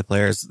intercepted by the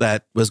players?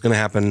 That was going to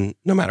happen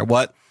no matter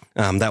what.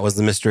 That was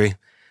the mystery.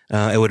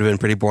 It would have been a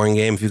pretty boring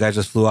game if you guys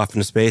just flew off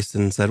into space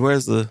and said,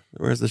 "Where's the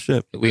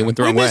ship?" We went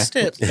the We wrong way. missed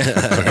it.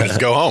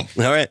 Just go home.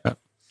 All right.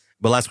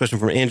 But last question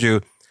from Andrew: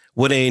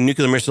 would a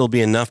nuclear missile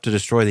be enough to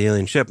destroy the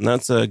alien ship? And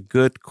that's a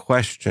good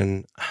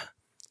question.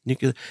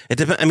 Nuclear. It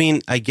depends. I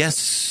mean, I guess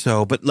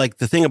so. But like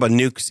the thing about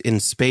nukes in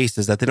space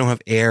is that they don't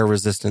have air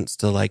resistance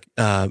to like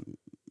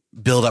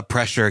build up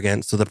pressure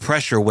against. So the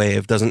pressure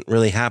wave doesn't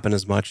really happen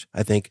as much,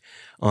 I think,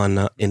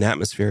 on in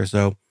atmosphere.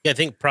 So Yeah, I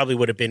think probably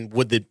would have been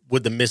would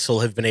the missile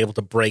have been able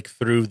to break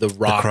through the the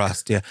rock?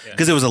 crust, yeah,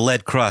 because it was a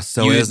lead crust,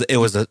 so You- it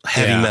was a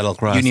heavy Yeah. metal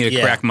crust. You need a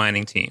Yeah. crack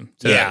mining team.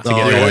 To Yeah. get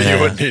Oh, it. yeah.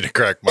 You would need a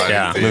crack mind.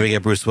 Yeah. Maybe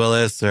get Bruce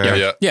Willis or Yeah.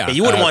 Yeah. Yeah. Yeah,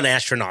 you wouldn't want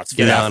astronauts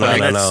for No, that. no, Like,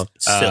 no,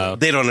 that's no. silly.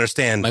 they don't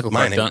understand Michael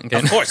Clark mining.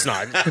 Duncan. Of course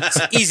not. It's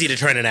easy to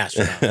train an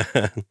astronaut.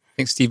 I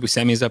think Steve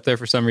Buscemi's up there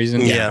for some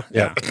reason. Yeah.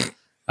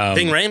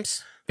 Bing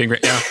Rames. Big,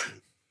 yeah.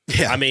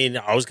 Yeah, I mean,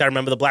 I always got to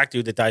remember the black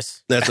dude that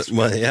dies. that's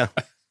well, yeah,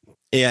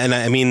 and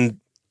I mean,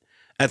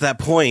 at that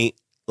point,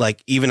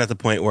 like even at the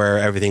point where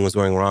everything was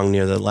going wrong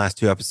near the last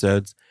two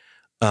episodes,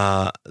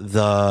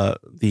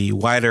 the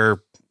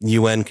wider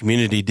UN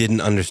community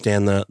didn't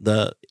understand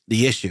the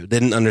issue,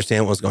 didn't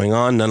understand what was going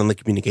on. None of the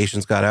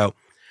communications got out,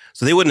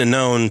 so they wouldn't have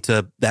known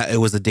that it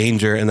was a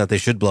danger and that they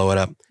should blow it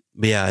up.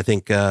 But yeah, I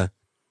think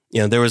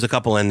there was a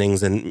couple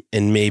endings, and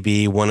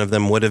maybe one of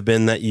them would have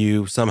been that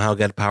you somehow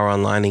get power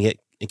online and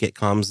get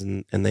comms,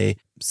 and they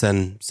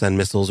send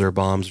missiles or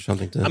bombs or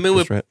something to I mean, we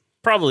destroy it.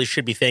 probably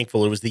should be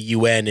thankful it was the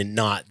UN and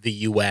not the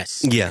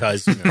US. Yeah.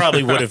 Because we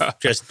probably would have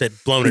just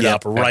blown it Yeah.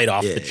 up right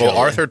off Yeah. the Well, jump.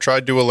 Arthur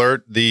tried to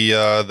alert the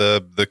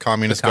communist The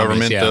communists,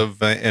 government yeah.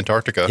 of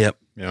Antarctica.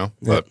 Yep.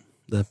 But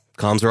The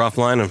comms are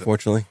offline,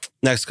 unfortunately.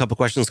 Next couple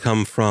questions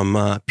come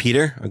from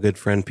Peter, our good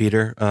friend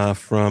Peter,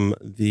 from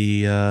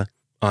the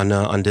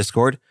on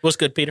Discord. What's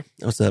good, Peter?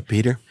 What's up,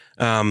 Peter?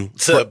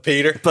 what's up,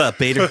 Peter? What's up,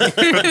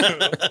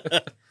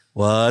 Peter?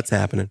 What's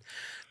happening?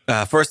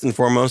 First and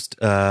foremost,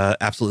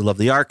 absolutely love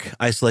the arc.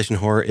 Isolation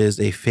horror is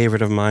a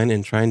favorite of mine,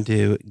 and trying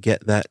to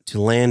get that to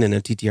land in a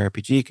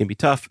TTRPG can be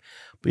tough,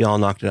 but y'all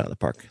knocked it out of the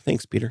park.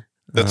 Thanks, Peter.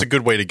 That's a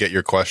good way to get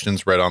your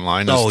questions read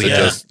online. Is Oh, to yeah.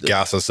 just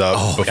gas us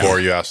up before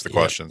you ask the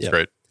questions. Yep.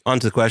 Great. On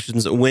to the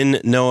questions. When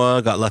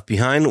Noah got left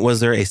behind, was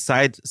there a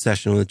side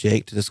session with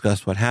Jake to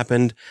discuss what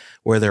happened?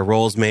 Were there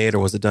roles made, or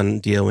was it done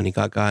deal when he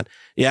got?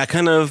 Yeah, I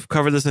kind of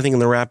covered this, I think, in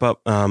the wrap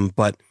up.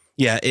 But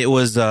yeah, it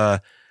was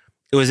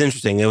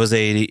interesting. It was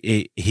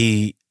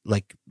he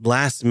like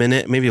last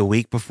minute, maybe a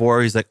week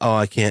before, he's like, "Oh,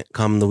 I can't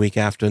come the week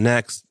after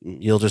next.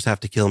 You'll just have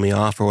to kill me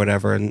off or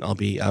whatever, and I'll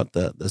be out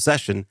the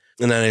session."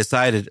 And then I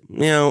decided,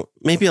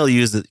 maybe I'll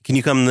use it. Can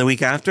you come the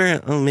week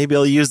after? Oh, maybe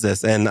I'll use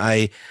this. And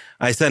I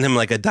sent him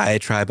like a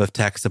diatribe of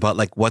text about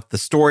like what the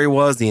story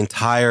was, the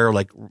entire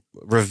like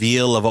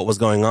reveal of what was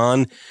going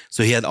on.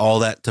 So he had all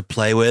that to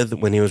play with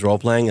when he was role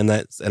playing. And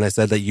I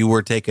said that you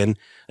were taken.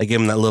 I gave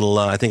him that little,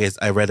 I think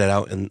I read it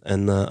out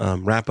in the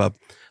wrap up.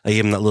 I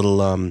gave him that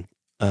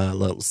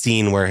little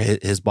scene where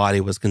his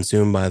body was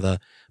consumed by the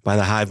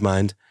hive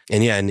mind.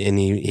 And yeah, and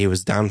he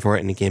was down for it,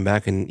 and he came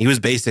back, and he was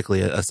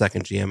basically a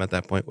second GM at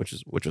that point, which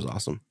was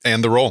awesome.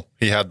 And the roll,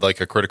 he had like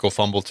a critical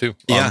fumble too.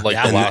 Yeah. The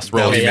Yeah. last That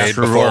roll was he a made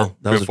true before roll.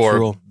 That was a true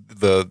roll.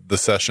 the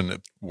session,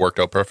 it worked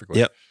out perfectly.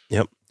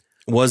 Yep.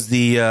 Was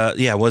the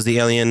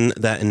alien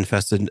that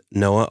infested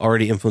Noah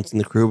already influencing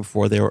the crew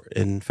before they were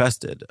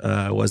infested?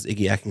 Was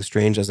Iggy acting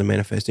strange as a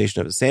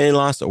manifestation of his sanity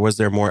loss, or was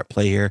there more at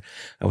play here?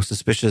 I was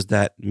suspicious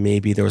that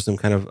maybe there was some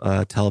kind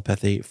of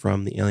telepathy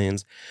from the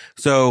aliens.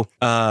 So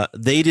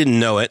they didn't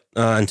know it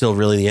until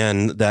really the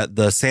end, that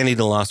the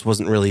sanity loss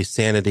wasn't really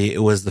sanity.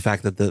 It was the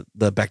fact that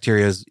the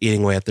bacteria is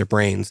eating away at their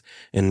brains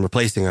and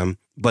replacing them.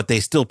 But they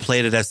still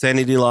played it as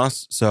sanity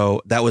loss.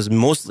 So that was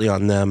mostly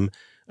on them.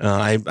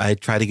 I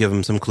tried to give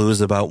him some clues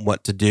about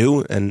what to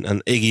do, and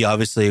Iggy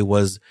obviously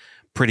was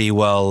pretty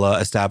well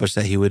established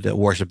that he would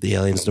worship the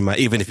aliens,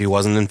 even if he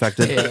wasn't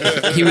infected.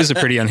 He was a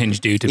pretty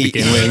unhinged dude to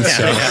begin with.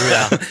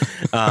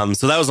 So.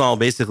 So that was all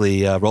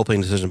basically a role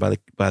playing decision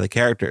by the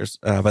characters,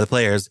 by the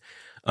players.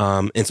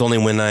 It's only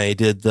when I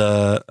did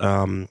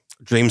the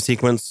dream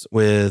sequence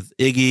with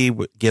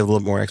Iggy, give a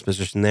little more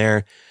exposition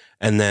there,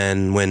 and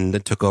then when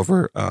it took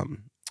over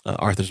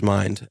Arthur's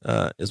mind,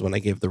 is when I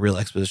gave the real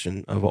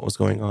exposition of what was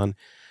going on.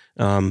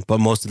 But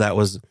most of that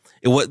was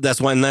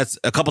that's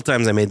a couple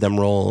times I made them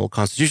roll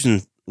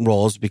Constitution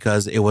rolls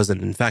because it was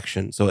an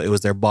infection. So it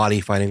was their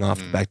body fighting off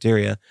the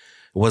bacteria. It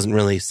wasn't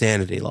really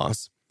sanity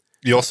loss.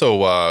 You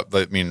also, I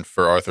mean,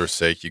 for Arthur's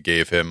sake, you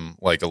gave him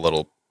like a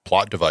little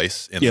plot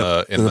device in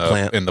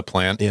the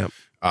plant. Yeah.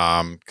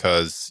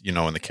 Because you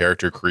know, in the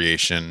character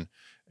creation,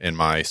 in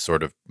my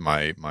sort of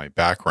my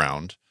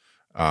background,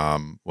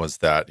 was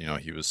that, you know,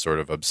 he was sort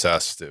of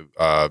obsessed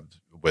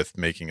with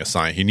making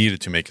he needed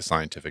to make a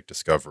scientific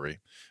discovery.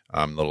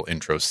 Little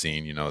intro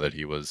scene, you know, that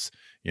he was,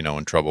 you know,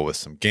 in trouble with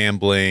some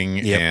gambling,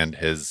 and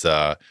his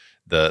the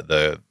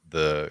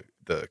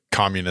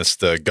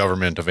communist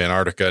government of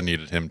Antarctica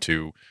needed him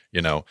to,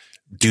 you know,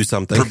 do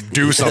something.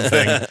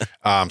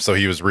 So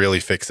he was really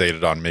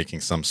fixated on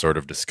making some sort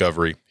of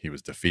discovery. He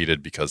was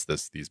defeated because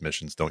these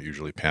missions don't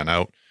usually pan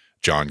out.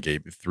 John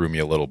threw me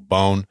a little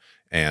bone,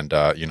 and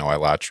you know, I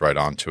latched right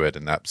onto it,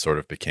 and that sort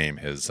of became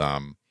his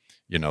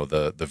you know,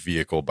 the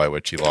vehicle by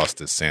which he lost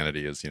his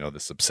sanity, is, you know,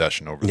 this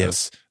obsession over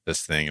this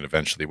thing. And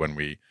eventually when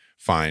we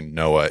find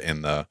Noah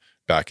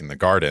back in the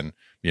garden,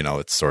 you know,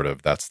 it's sort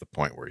of, that's the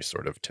point where he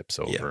sort of tips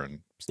over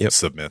and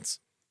submits.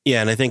 Yeah.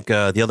 And I think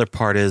the other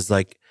part is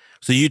like,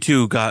 so you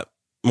two got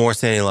more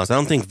sanity loss. I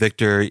don't think,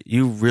 Victor,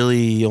 you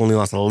really only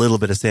lost a little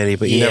bit of sanity,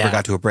 but you never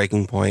got to a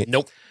breaking point.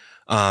 Nope.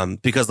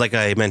 Because like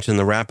I mentioned in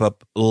the wrap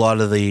up,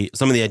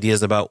 some of the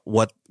ideas about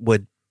what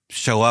would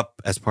show up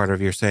as part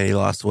of your sanity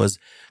loss was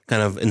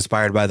kind of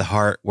inspired by the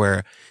heart,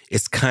 where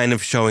it's kind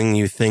of showing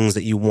you things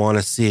that you want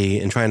to see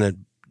and trying to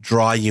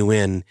draw you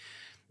in.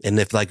 And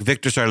if like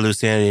Victor started to lose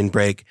sanity and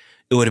break,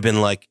 it would have been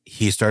like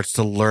he starts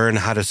to learn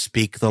how to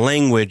speak the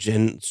language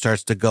and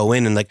starts to go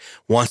in and like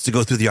wants to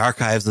go through the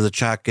archives of the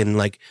Chuck, and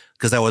like,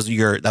 because that was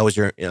your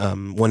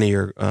one of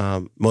your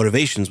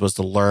motivations was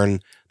to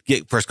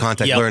get first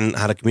contact, learn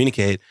how to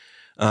communicate.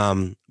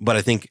 But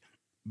I think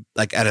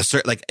like at a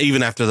certain, like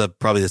even after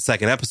probably the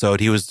second episode,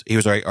 he was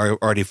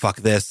already fuck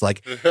this.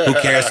 Like, who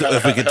cares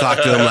if we could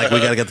talk to him? Like, we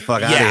got to get the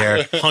fuck out of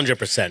here.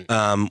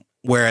 100%.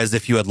 Whereas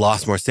if you had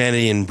lost more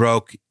sanity and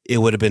broke, it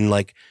would have been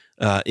like,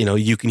 you know,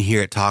 you can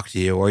hear it talk to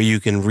you, or you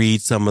can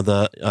read some of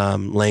the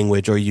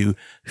language, or you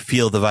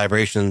feel the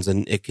vibrations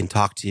and it can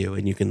talk to you,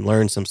 and you can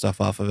learn some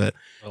stuff off of it.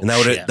 And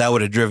that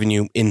would have driven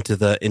you into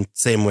the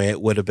same way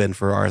it would have been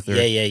for Arthur.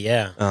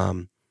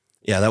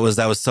 Yeah.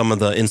 That was some of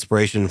the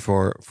inspiration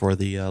for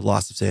the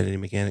loss of sanity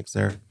mechanics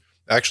there.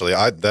 Actually,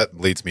 that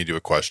leads me to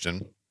a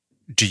question.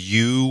 Do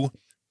you,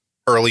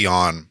 early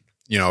on,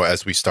 you know,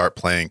 as we start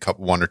playing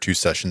one or two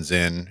sessions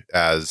in,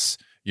 as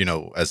you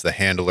know, as the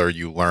handler,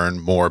 you learn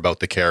more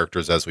about the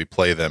characters as we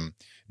play them.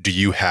 Do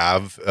you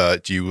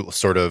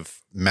sort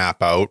of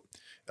map out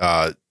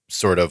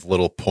sort of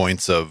little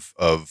points of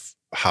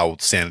how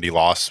sanity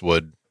loss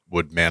would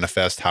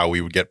manifest, how we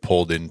would get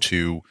pulled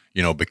into,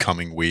 you know,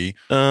 becoming we?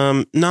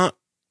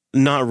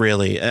 Not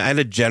really. I had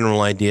a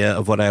general idea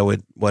of what I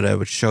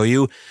would show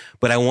you,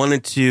 but I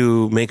wanted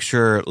to make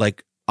sure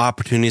like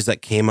opportunities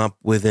that came up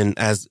in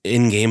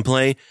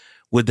gameplay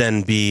would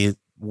then be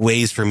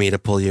ways for me to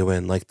pull you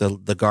in, like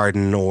the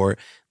garden, or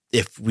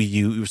if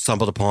you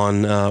stumbled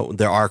upon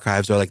their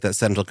archives, or like that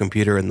central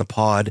computer in the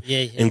pod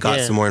and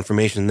got some more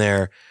information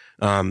there.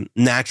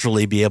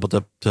 Naturally be able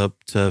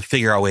to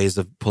figure out ways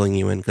of pulling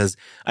you in, because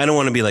I don't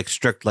want to be like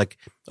strict, like,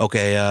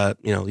 okay,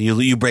 you know,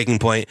 you breaking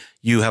point,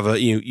 you have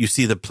you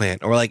see the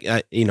plant, or like,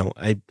 I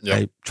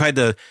tried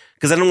to,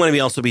 because I don't want to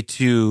also be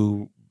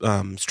too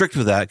strict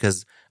with that,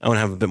 because I want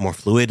to have a bit more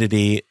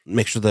fluidity,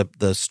 make sure that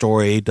the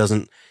story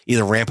doesn't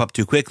either ramp up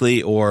too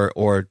quickly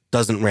or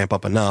doesn't ramp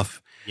up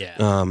enough.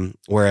 Yeah.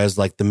 Whereas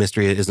like the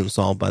mystery isn't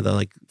solved by the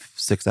like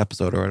 6th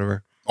episode or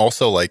whatever.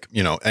 Also, like,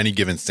 you know, any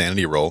given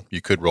sanity roll, you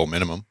could roll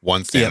minimum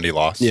one sanity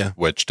loss,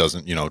 which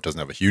doesn't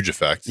have a huge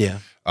effect. Yeah.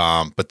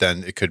 But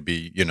then it could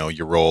be, you know,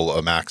 you roll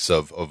a max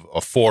of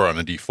a 4 on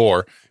a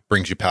D4,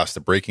 brings you past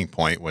the breaking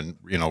point, when,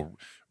 you know,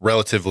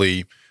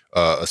 relatively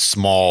a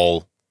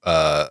small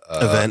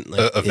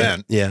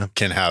event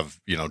can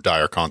have, you know,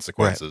 dire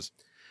consequences.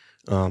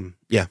 Right.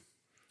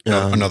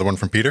 Another one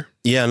from Peter.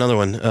 Yeah, another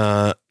one.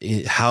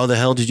 How the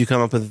hell did you come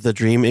up with the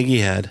dream Iggy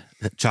had?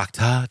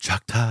 Choctaw.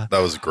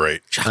 That was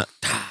great.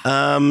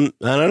 I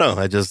don't know.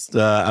 I just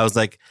I was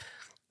like,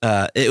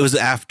 it was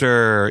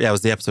after. Yeah, it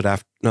was the episode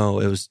after. No,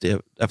 it was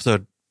the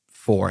episode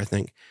 4, I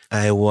think.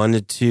 I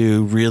wanted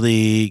to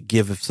really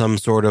give some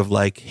sort of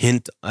like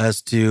hint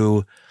as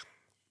to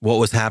what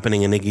was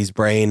happening in Iggy's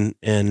brain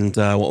and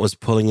what was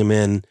pulling him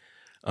in,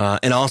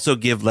 and also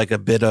give like a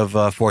bit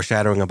of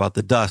foreshadowing about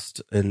the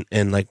dust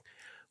and like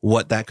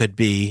what that could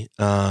be.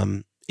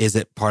 Is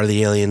it part of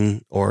the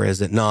alien or is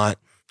it not?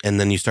 And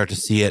then you start to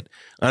see it.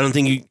 I don't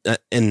think you,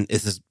 and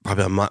this is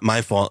probably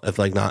my fault of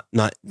like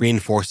not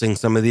reinforcing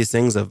some of these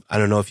things. I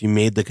don't know if you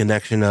made the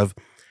connection of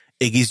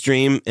Iggy's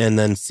dream and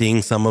then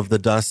seeing some of the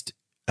dust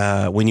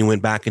when you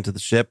went back into the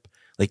ship,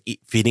 like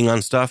feeding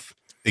on stuff.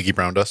 Iggy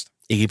Brown Dust.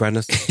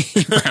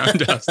 Brown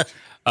Dust.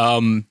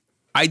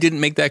 I didn't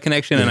make that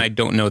connection, and I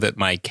don't know that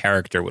my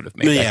character would have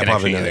made that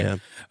connection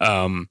either.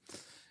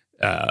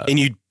 And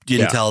you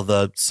didn't tell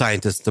the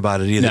scientists about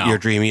it either, your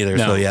dream either.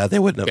 No. So yeah, they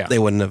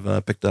wouldn't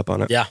have picked up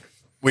on it. Yeah.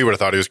 We would have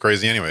thought he was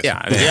crazy anyways.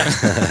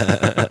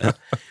 Yeah.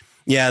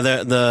 Yeah,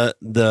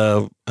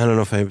 the I don't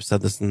know if I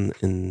said this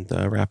in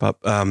the wrap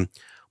up,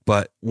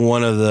 but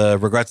one of the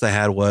regrets I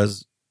had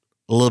was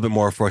a little bit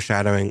more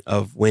foreshadowing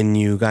of when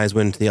you guys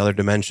went into the other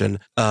dimension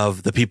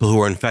of the people who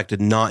were infected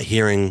not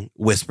hearing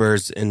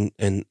whispers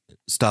and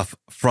stuff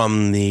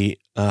from the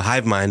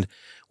hive mind,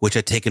 which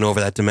had taken over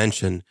that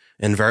dimension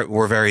and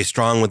were very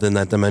strong within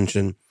that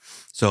dimension.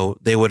 So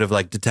they would have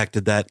like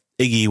detected that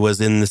Iggy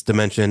was in this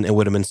dimension and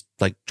would have been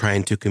like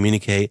trying to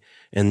communicate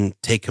and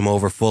take him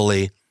over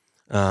fully.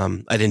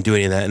 I didn't do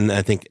any of that, and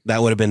I think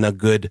that would have been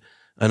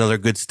another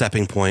good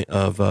stepping point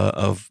of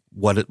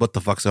what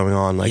the fuck's going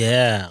on. Like,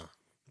 yeah.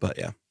 But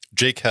yeah,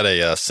 Jake had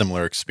a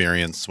similar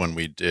experience when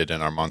we did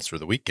in our Monster of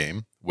the Week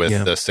game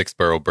with the Six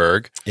Burrow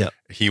Berg. Yeah,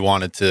 he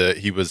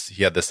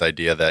had this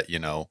idea that, you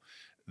know,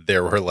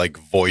 there were like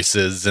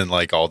voices and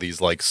like all these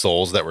like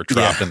souls that were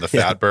trapped in the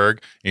Fat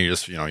Berg. And he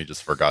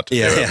just forgot to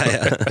do it.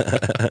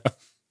 Yeah.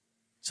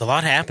 It's a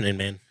lot happening,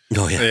 man.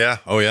 Oh yeah. Yeah.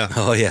 Oh yeah.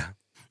 Oh yeah.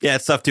 Yeah,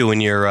 it's tough too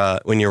when you're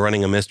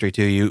running a mystery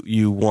too.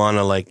 You want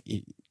to like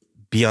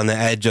be on the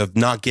edge of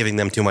not giving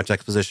them too much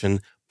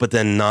exposition, but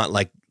then not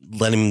like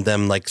letting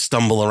them like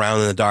stumble around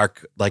in the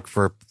dark like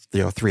for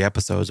 3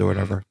 episodes or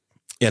whatever.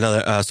 Yeah,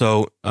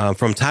 another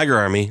from Tiger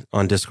Army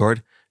on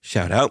Discord,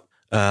 shout out.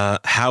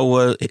 How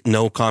was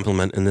no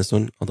compliment in this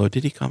one? Although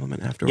did he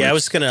compliment afterwards? Yeah, I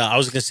was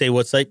gonna say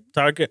what's like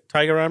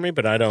Tiger Army,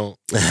 but I don't.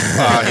 He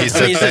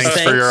said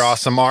thanks for your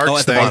awesome art. Oh,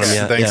 at the bottom,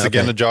 yeah. Thanks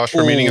again to Josh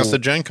for meeting us Ooh.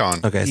 at Gen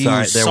Con. Okay,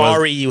 sorry.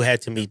 Sorry you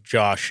had to meet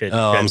Josh at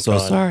Oh, Gen I'm so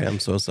Con. sorry. I'm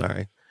so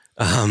sorry.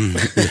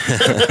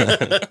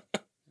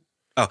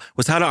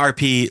 Was how to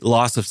RP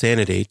loss of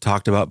sanity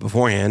talked about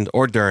beforehand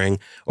or during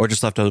or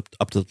just left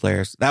up to the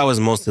players? That was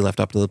mostly left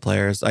up to the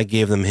players. I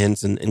gave them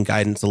hints and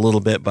guidance a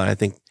little bit, but I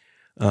think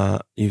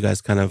you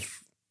guys kind of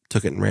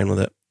took it and ran with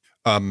it.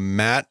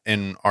 Matt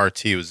and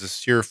RT, was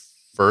this your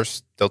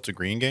first Delta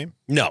Green game?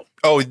 No.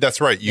 Oh, that's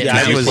right. You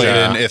Matt was,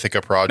 played in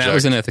Ithaca Project. Matt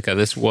was in Ithaca.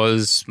 This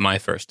was my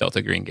first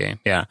Delta Green game.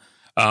 Yeah.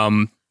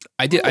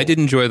 I did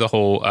enjoy the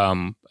whole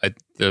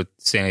the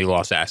sanity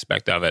loss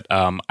aspect of it.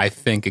 I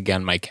think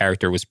again my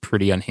character was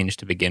pretty unhinged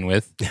to begin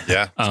with.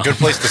 Yeah, it's a good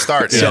place to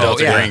start. So, Yeah,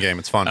 Delta yeah. Green game.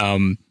 It's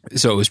fun.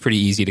 So it was pretty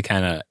easy to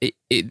kind of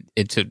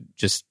it to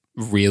just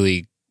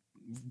really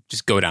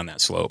just go down that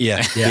slope.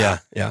 Yeah.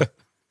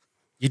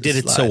 You did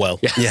it so Slide. well.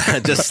 Yeah,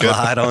 just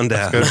slide on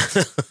down.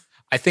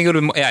 I think it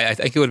would. I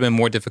think it would have been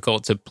more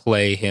difficult to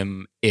play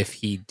him if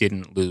he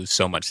didn't lose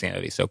so much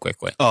sanity so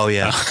quickly. Oh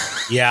yeah,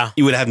 Yeah.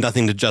 you would have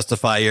nothing to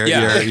justify your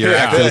Yeah.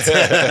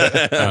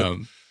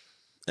 actions.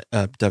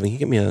 Devin, can you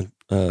get me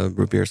a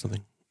root beer or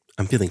something?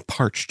 I'm feeling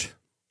parched.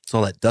 It's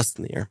all that dust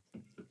in the air.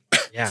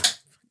 Yeah.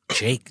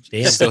 Jake,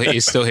 damn. He's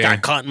still here.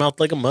 Got cotton mouth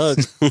like a mug.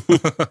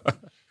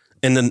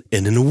 And then,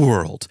 in a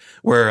world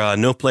where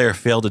no player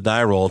failed a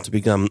die roll to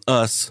become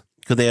us,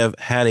 could they have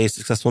had a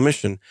successful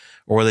mission,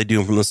 or were they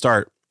doomed from the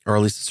start, or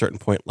at least a certain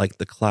point like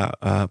the cloud?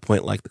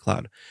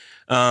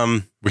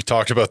 We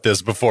talked about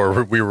this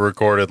before we were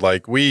recorded.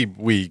 Like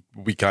we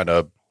kind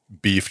of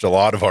beefed a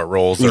lot of our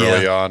roles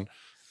early on.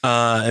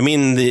 I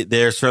mean,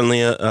 there's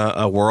certainly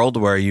a world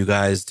where you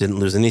guys didn't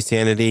lose any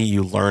sanity.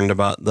 You learned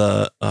about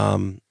the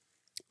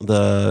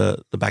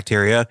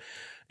bacteria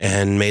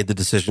and made the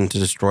decision to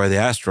destroy the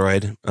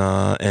asteroid,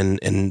 and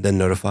then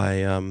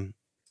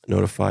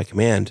notify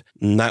command.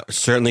 And that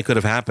certainly could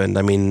have happened.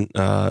 I mean,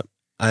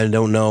 I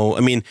don't know. I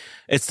mean,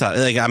 it's tough.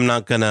 Like, I'm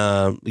not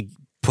gonna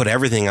put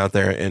everything out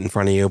there in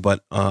front of you,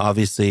 but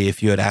obviously,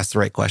 if you had asked the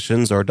right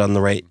questions or done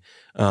the right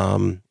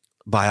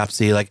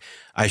biopsy, like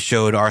I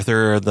showed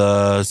Arthur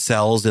the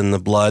cells in the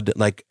blood,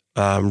 like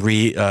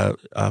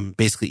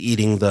basically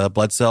eating the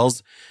blood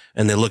cells,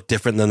 and they look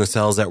different than the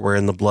cells that were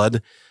in the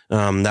blood.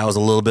 That was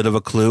a little bit of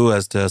a clue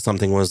as to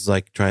something was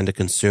like trying to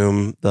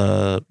consume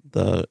the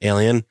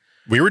alien.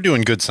 We were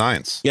doing good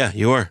science. Yeah,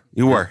 you were.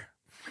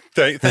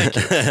 Thank you.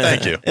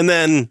 Thank you. And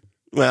then,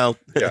 well,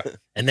 Yeah.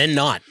 And then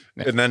not.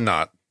 And then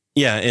not.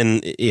 yeah,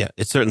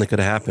 it certainly could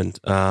have happened.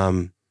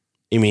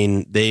 I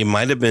mean, they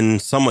might have been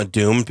somewhat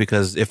doomed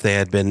because if they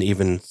had been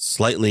even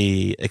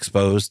slightly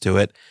exposed to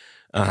it,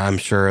 I'm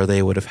sure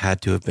they would have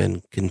had to have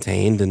been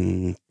contained,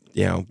 and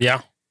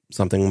Yeah.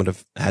 something would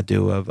have had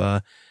to have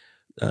a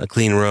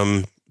clean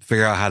room,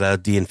 figure out how to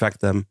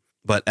de-infect them.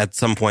 But at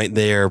some point,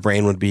 their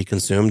brain would be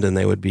consumed, and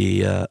they would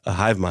be a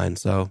hive mind.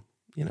 So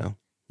Yeah,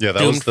 that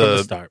Doomed was from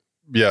the start.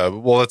 Yeah,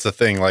 well, that's the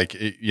thing. Like,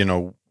 in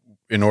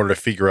order to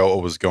figure out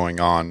what was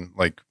going on,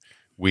 like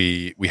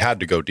we had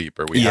to go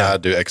deeper. We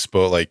had to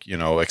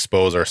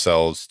expose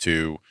ourselves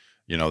to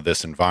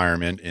this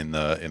environment in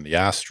the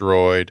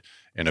asteroid,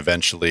 and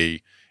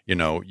eventually,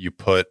 you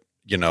put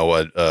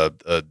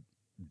a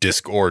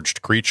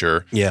disgorged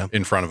creature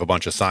in front of a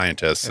bunch of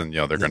scientists, and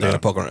they're gonna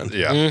poke around.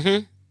 Yeah,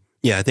 Mm-hmm.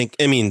 Yeah,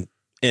 I mean,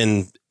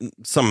 and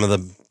some of the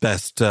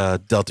best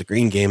Delta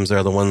Green games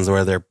are the ones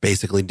where they're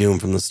basically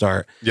doomed from the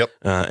start. Yep.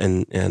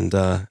 And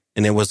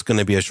it was going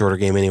to be a shorter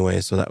game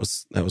anyway, so that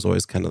was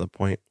always kind of the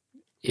point.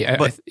 Yeah,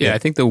 But, I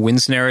think the win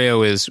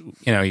scenario is,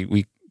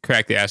 we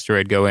crack the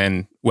asteroid, go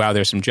in, wow,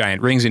 there's some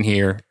giant rings in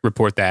here,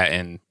 report that,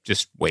 and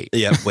just wait.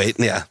 Yeah, wait,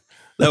 yeah.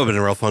 That would have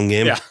been a real fun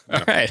game. Yeah.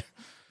 All right.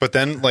 But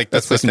then, like,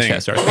 that's the Let's play thing.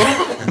 some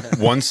chess,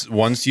 Arthur.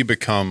 Once you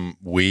become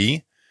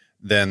we,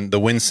 then the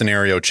win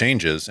scenario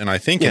changes. And I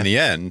think in the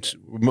end,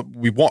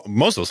 we won.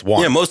 Most of us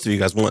won. Yeah, most of you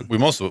guys won.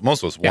 Most of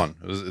us won.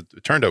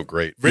 It turned out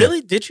great.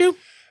 Really? Did you?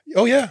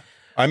 Oh yeah,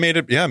 I made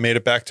it. Yeah, I made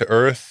it back to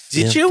Earth.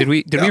 Did you?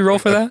 Did we roll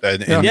for that?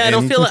 Yeah, I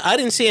don't feel like I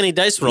didn't see any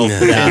dice roll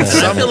for that. I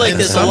feel like in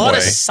there's a some lot of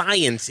way.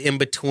 science in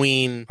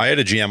between. I had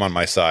a GM on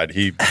my side.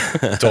 He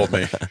told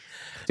me.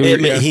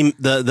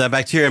 The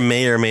bacteria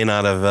may or may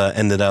not have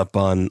ended up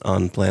on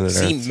planet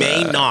He Earth.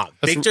 may not.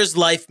 Victor's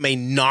life may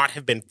not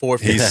have been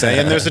forfeited. He's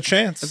saying there's a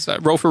chance.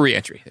 Let's roll for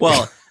reentry.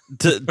 Well,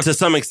 to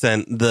some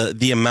extent,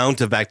 the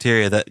amount of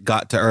bacteria that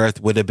got to Earth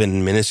would have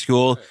been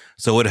minuscule,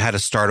 so it would have had to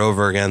start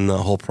over again the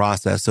whole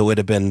process. So it would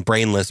have been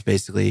brainless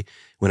basically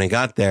when it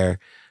got there.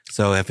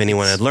 So if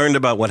anyone had learned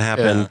about what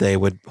happened, they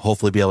would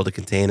hopefully be able to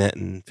contain it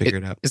and figure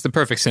it out. It's the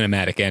perfect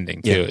cinematic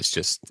ending too. Yeah. It's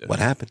just What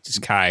happened?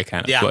 just Kai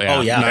kind of. Yeah. Oh,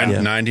 yeah.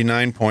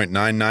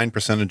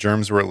 99.99% of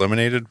germs were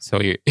eliminated.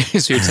 So you're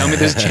telling me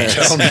there's a chance?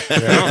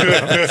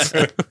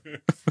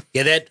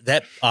 Yeah,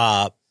 that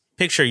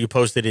picture you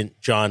posted in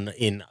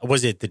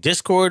was it the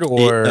Discord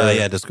or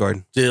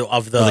Discord.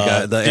 of the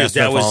guy- the dude,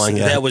 astro that was falling,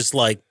 yeah. that was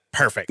like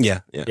perfect.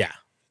 Yeah.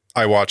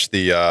 I watched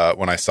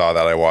when I saw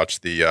that, I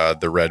watched the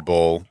Red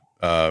Bull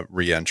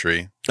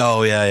re-entry.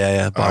 Oh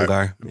yeah.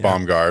 Baumgar.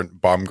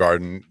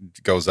 Baumgarten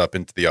goes up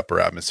into the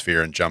upper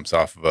atmosphere and jumps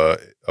off of a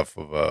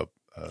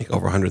Like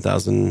over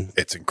 100,000.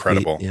 it's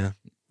incredible. Yeah.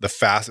 The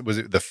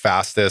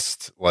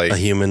fastest like A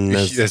human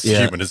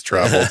human has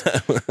traveled.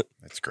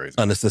 It's crazy.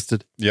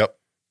 Unassisted. Yep.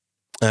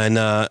 And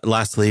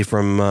lastly,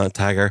 from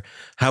Tiger,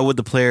 how would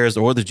the players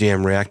or the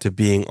GM react to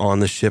being on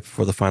the ship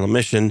for the final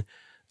mission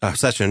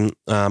session?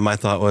 My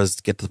thought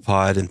was get to the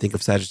pod and think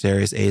of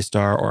Sagittarius, A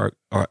star, or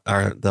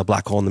the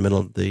black hole in the middle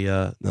of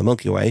the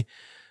Milky Way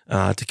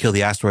to kill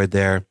the asteroid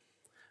there.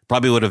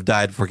 Probably would have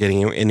died before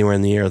getting anywhere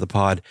in the air of the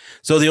pod.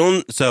 So the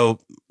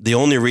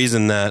only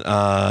reason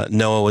that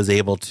Noah was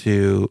able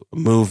to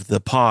move the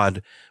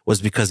pod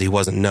was because he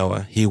wasn't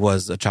Noah. He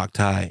was a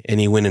Choctaw, and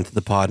he went into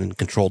the pod and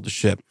controlled the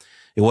ship.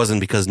 It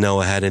wasn't because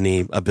Noah had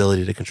any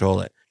ability to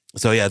control it.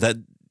 So yeah, that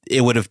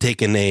it would have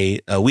taken a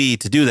we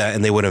to do that,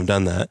 and they would have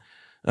done that.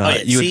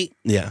 I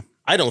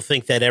don't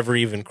think that ever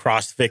even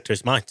crossed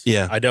Victor's mind.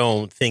 Yeah. I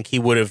don't think he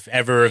would have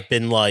ever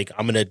been like,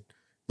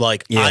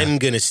 I'm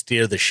gonna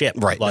steer the ship.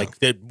 Right, Like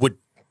that would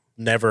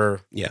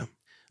never. Yeah.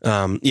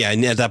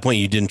 And at that point,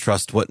 you didn't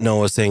trust what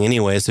Noah was saying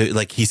anyway. So,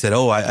 like, he said,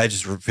 I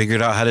just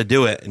figured out how to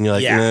do it. And you're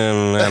like,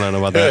 I don't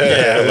know about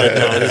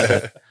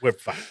that. We're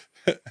fine.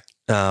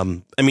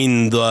 I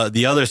mean,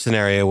 the other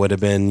scenario would have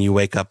been you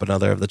wake up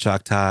another of the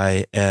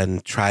Choctaw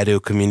and try to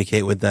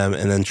communicate with them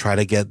and then try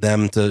to get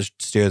them to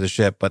steer the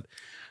ship. But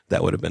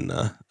that would have been,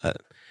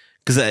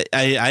 because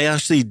I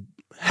actually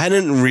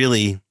hadn't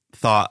really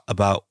thought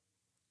about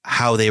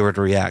how they would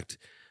react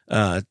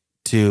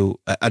to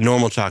a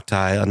normal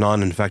Choctaw, a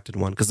non-infected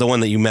one, because the one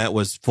that you met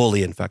was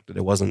fully infected.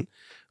 It wasn't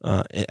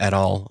at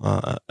all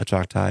a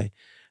Choctaw.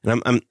 And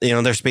I'm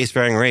they're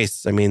spacefaring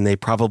race. I mean, they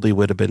probably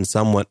would have been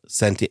somewhat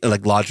sentient,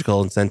 like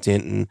logical and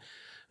sentient,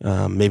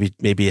 and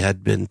maybe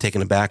had been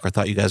taken aback or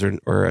thought you guys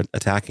were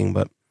attacking.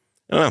 But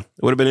I don't know.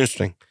 It would have been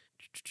interesting.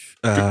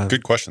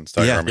 Good questions,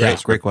 Tiger. Yeah,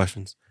 great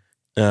questions.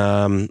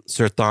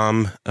 Sir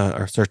Tom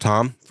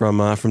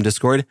from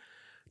Discord.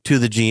 To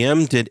the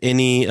GM, did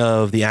any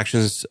of the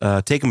actions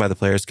taken by the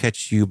players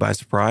catch you by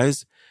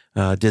surprise?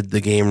 Did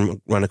the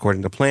game run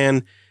according to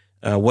plan?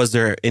 Was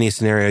there any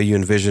scenario you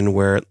envisioned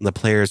where the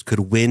players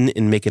could win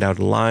and make it out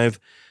alive?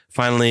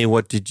 Finally,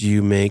 what did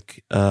you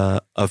make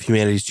of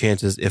humanity's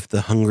chances if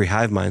the hungry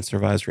hive mind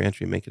survives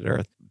re-entry and make it to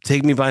Earth?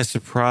 Take me by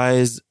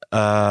surprise.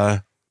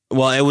 Well,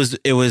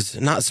 it was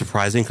not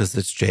surprising because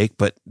it's Jake,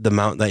 but the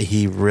amount that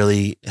he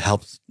really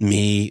helped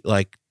me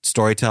like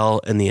storytell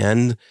in the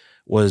end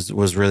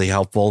was really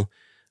helpful.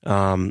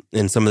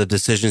 And some of the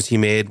decisions he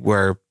made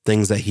were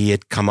things that he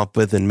had come up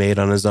with and made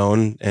on his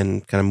own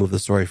and kind of move the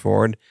story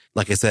forward.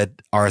 Like I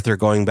said, Arthur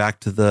going back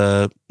to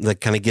the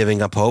kind of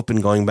giving up hope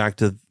and going back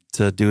to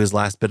do his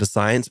last bit of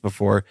science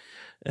before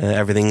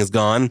everything is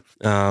gone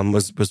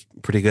was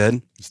pretty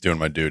good. Just doing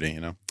my duty,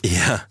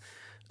 Yeah.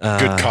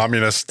 Good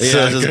communist.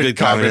 Yeah, just good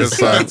communist.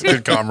 science.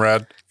 Good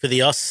comrade. For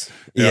the us.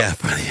 Yeah,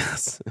 but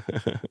yes.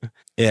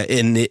 Yeah,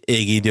 in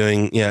Iggy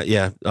doing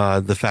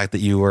the fact that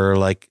you were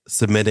like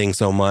submitting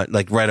so much,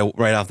 like right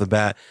off the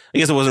bat. I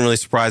guess it wasn't really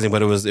surprising,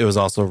 but it was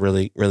also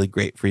really really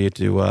great for you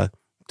to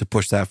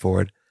push that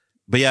forward.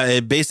 But yeah,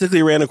 it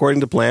basically ran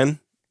according to plan.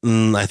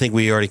 I think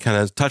we already kind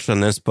of touched on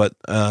this, but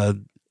I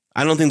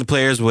don't think the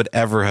players would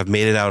ever have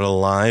made it out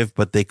alive,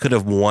 but they could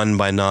have won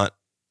by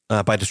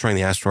destroying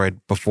the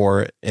asteroid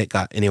before it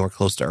got anywhere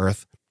close to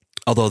Earth.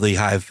 Although the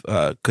hive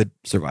could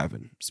survive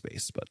in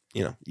space, but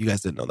you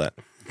guys didn't know that.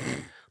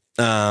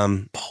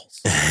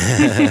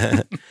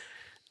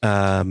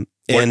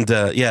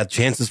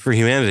 Chances for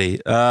humanity.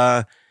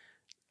 I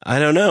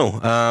don't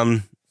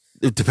know.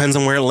 It depends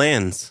on where it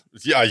lands.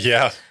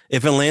 Yeah.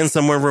 If it lands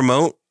somewhere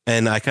remote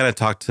And I kind of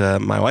talked to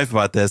my wife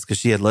about this because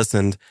she had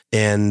listened,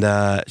 and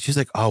she's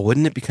like, "Oh,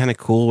 wouldn't it be kind of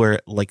cool where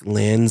it like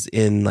lands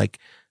in like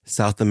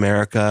South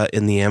America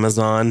in the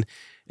Amazon,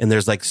 and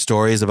there's like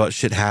stories about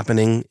shit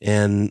happening,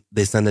 and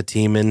they send a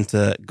team in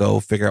to go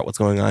figure out what's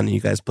going on, and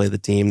you guys play the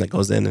team that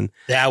goes in and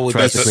That would be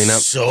tries to clean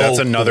up." so That's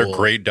another cool.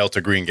 great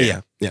Delta Green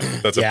game. Yeah.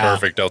 That's a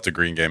perfect Delta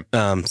Green game.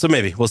 So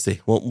maybe we'll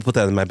see. We'll put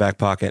that in my back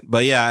pocket.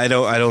 But yeah, I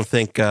don't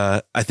think.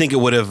 I think it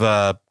would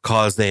have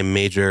caused a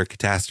major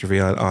catastrophe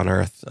on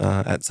Earth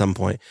at some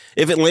point.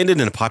 If it landed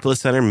in a populous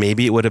center,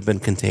 maybe it would have been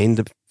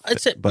contained. I'd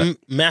say but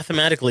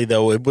mathematically,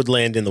 though, it would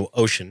land in the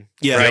ocean.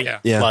 yeah, right?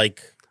 yeah.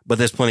 Like, But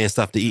there's plenty of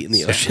stuff to eat in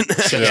the ocean.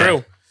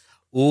 true.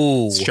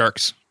 Ooh,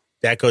 Sharks.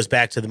 that goes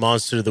back to the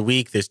monster of the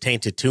week. There's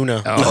tainted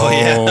tuna. Oh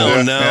yeah.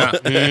 Oh no.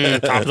 Yeah.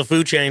 Top of the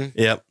food chain.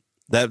 Yep.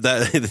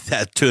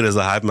 That tuna is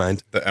a hive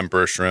mind. The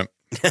Emperor Shrimp.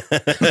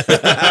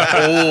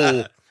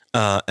 Oh,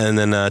 And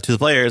then to the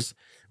players,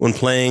 when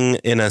playing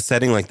in a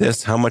setting like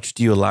this, how much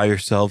do you allow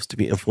yourselves to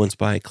be influenced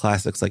by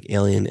classics like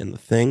Alien and The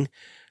Thing?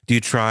 Do you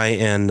try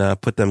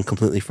and put them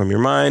completely from your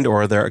mind,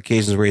 or are there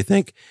occasions where you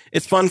think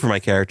it's fun for my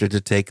character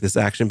to take this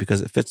action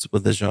because it fits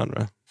with the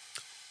genre?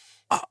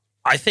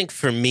 I think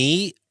for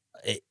me,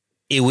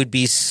 it would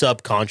be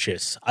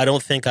subconscious. I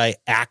don't think I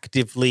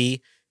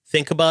actively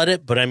think about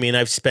it, but I mean,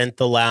 I've spent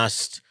the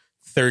last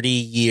 30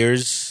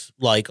 years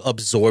like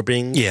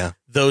absorbing Yeah.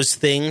 those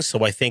things.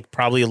 So I think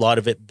probably a lot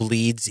of it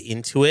bleeds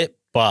into it.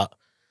 But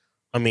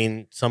I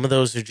mean, some of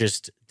those are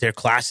just, they're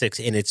classics,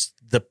 and it's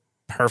the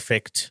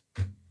perfect,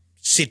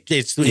 it's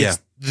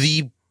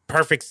the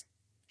perfect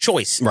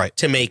choice Right.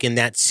 to make in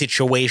that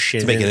situation.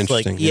 To make it And it's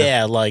interesting, Like,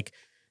 yeah. like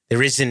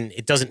there isn't,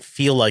 it doesn't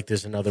feel like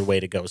there's another way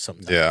to go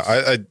sometimes.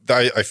 Yeah,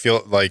 I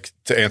feel like,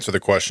 to answer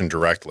the question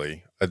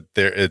directly, I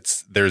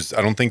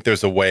don't think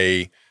there's a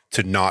way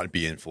to not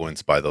be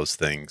influenced by those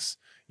things.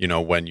 You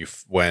know,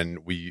 when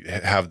we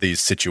have these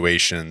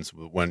situations,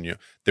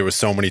 there was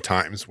so many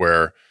times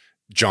where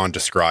John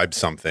described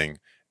something,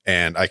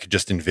 and I could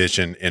just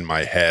envision in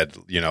my head,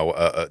 you know,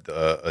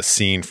 a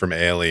scene from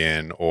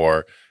Alien,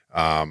 or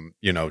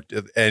you know,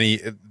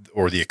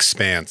 or The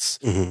Expanse,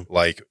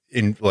 like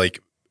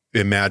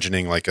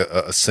imagining like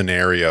a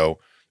scenario.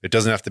 It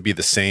doesn't have to be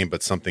the same,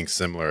 but something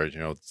similar. You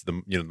know, it's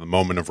the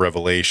moment of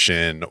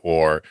revelation,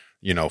 or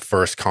you know,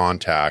 first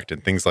contact,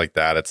 and things like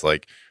that. It's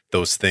like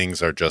those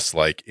things are just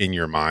like in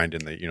your mind,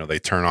 and they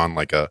turn on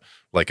like a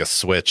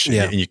switch,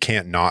 and you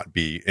can't not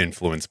be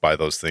influenced by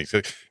those things,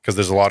 because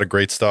there's a lot of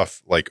great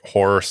stuff. Like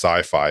horror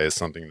sci-fi is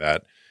something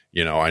that,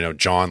 you know, I know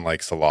John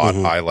likes a lot.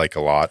 I like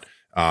a lot.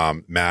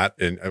 Matt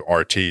and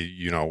RT,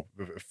 you know,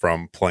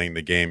 from playing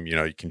the game, you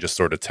know, you can just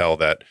sort of tell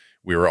that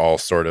we were all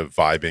sort of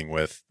vibing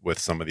with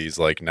some of these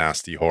like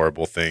nasty,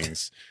 horrible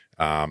things.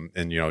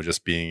 And, you know,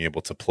 just being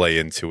able to play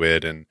into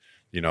it, and,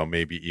 you know,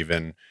 maybe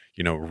even,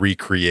 you know,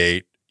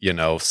 recreate, you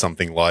know,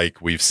 something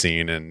like we've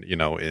seen in, you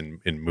know, in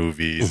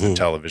movies and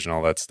television,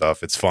 all that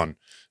stuff. It's fun.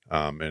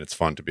 And it's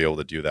fun to be able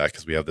to do that,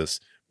 because we have this,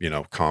 you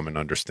know, common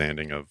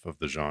understanding of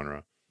the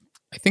genre.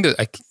 I think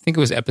it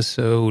was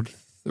episode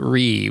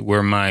 3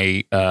 where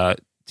my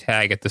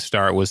tag at the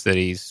start was that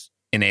he's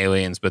in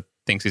Aliens but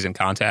thinks he's in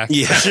Contact.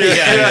 Yeah.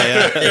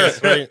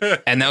 Yes, right.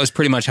 And that was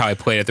pretty much how I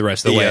played it the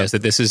rest of the way, is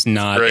that this is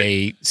not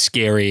a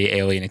scary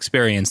alien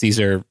experience. These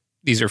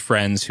are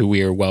friends who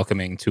we are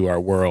welcoming to our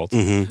world.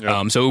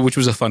 So, which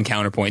was a fun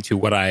counterpoint to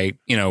what I,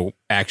 you know,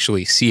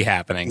 actually see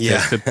happening.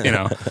 Yeah.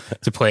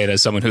 To play it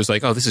as someone who's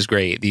like, oh, this is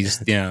great.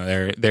 These, you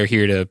know, they're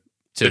here to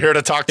They're here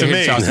to talk to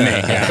me.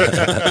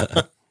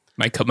 Yeah.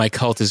 My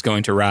cult is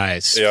going to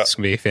rise. Yeah. It's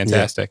going to be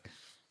fantastic.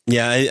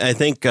 Yeah, I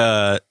think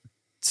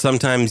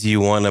sometimes you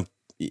want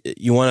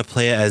to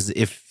play it as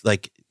if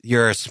like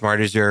you're as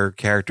smart as your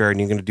character, and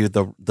you're going to do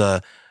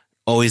the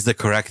always the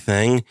correct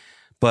thing,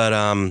 but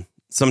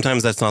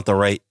sometimes that's not the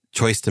right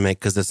choice to make,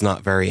 because it's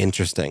not very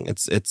interesting.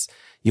 It's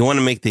you want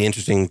to make the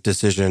interesting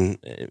decision,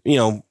 you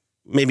know,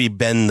 maybe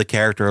bend the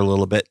character a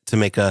little bit to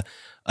make a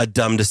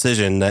dumb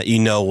decision that you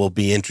know will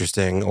be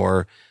interesting,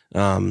 or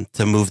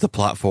to move the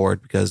plot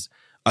forward, because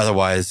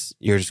otherwise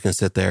you're just going to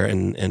sit there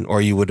and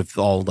or you would have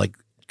all like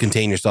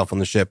contained yourself on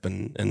the ship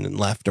and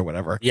left or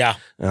whatever. Yeah.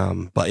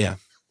 But yeah,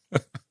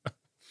 but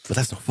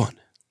that's no fun.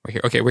 We're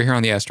here. Okay, we're here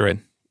on the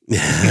asteroid.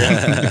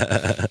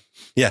 Yeah.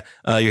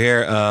 You're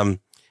here.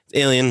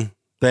 Alien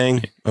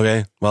thing.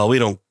 Okay. Well, we're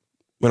not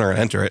going to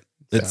enter it.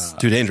 It's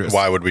too dangerous.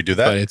 Why would we do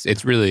that? But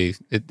it's really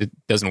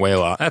it doesn't weigh a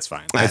lot. That's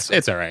fine.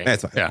 It's all right.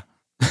 That's fine. Yeah.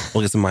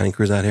 We'll get some mining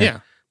crews out here. Yeah.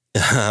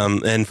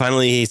 And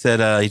finally, he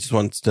said he just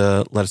wants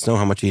to let us know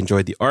how much he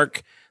enjoyed the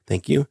arc.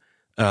 Thank you.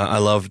 I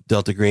love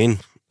Delta Green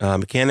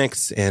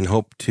mechanics, and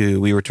hope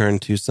we return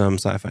to some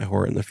sci-fi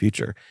horror in the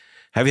future.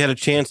 Have you had a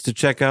chance to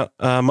check out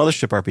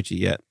Mothership RPG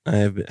yet?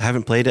 I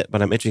haven't played it,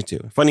 but I'm itching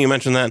to. Funny you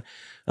mentioned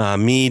that.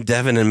 Me,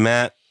 Devin, and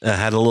Matt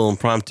had a little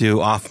impromptu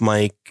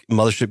off-mic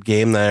Mothership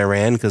game that I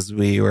ran, because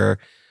we were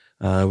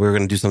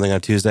going to do something on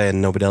Tuesday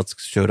and nobody else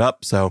showed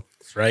up. So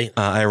That's right.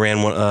 I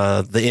ran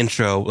the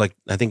intro, like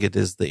I think it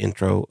is the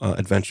intro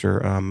adventure,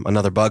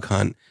 another bug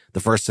hunt, the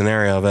first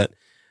scenario of it.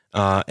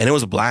 and it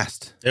was a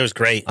blast. It was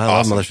great. I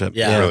love Awesome. Mothership.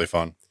 Yeah. Really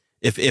fun.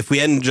 If we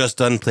hadn't just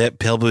done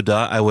Pale Blue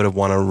Dot, I would have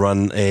want to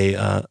run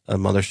a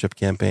Mothership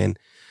campaign,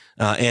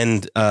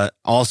 and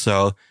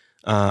also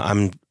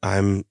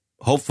I'm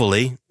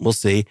hopefully, we'll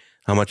see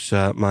how much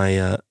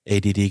my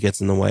ADD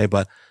gets in the way,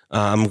 but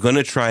I'm going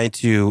to try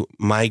to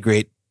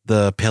migrate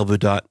the Pale Blue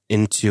Dot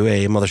into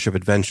a Mothership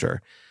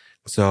adventure.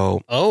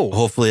 So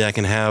hopefully I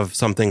can have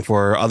something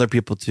for other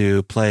people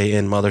to play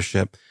in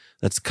Mothership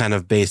that's kind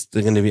of based,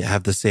 they're going to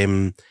have the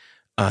same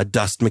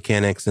dust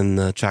mechanics and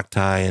the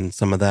Choctaw and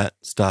some of that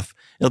stuff.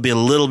 It'll be a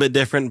little bit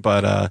different,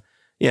 but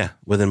yeah,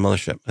 within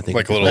Mothership, I think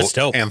Like a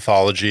little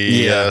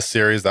anthology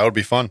series. That would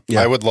be fun.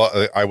 Yeah.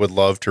 I would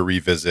love to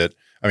revisit.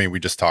 I mean, we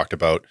just talked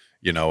about,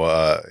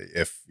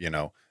 if,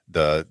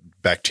 the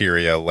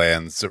bacteria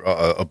lands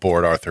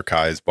aboard Arthur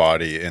Kai's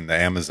body in the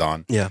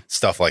Amazon. Yeah.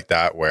 Stuff like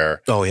that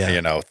where,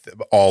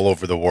 all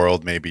over the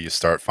world, maybe you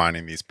start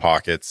finding these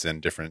pockets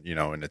and different,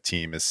 and a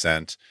team is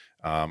sent,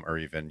 or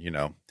even,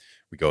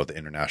 we go to the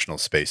International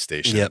Space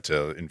Station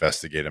to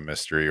investigate a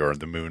mystery, or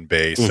the moon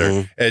base,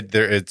 or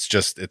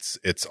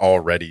it's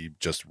already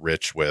just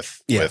rich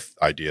with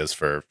ideas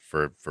for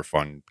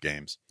fun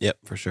games. Yep,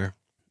 for sure.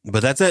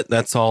 But that's it.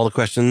 That's all the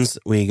questions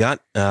we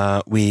got.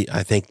 I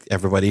thank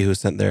everybody who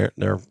sent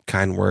their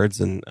kind words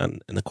and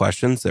the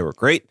questions. They were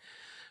great.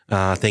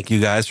 Thank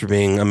you guys for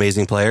being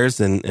amazing players,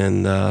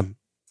 and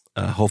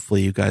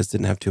hopefully you guys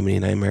didn't have too many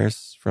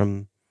nightmares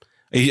from.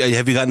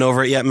 Have you gotten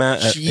over it yet,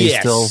 Matt?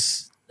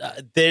 Yes.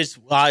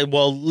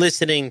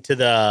 Listening to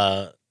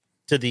the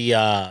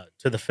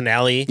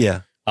finale.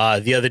 Yeah.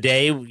 The other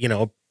day, I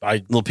little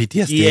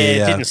PTSD.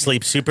 Didn't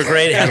sleep super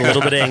great. Had a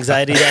little bit of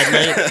anxiety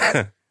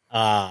that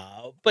night.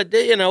 But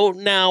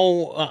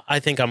now I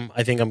think I'm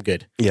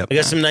good. Yep. I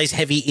got some nice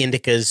heavy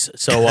indicas,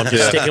 so I'm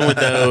just sticking with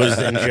those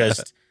and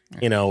just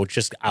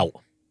out.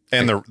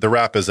 And the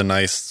wrap is a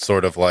nice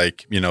sort of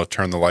like,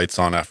 turn the lights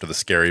on after the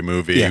scary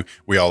movie. Yeah.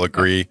 We all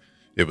agree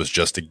it was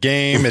just a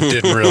game. It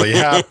didn't really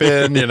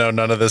happen. None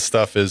of this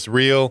stuff is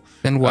real.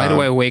 Then why do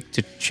I wake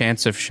to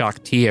chants of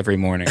shock tea every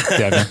morning,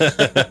 Devin?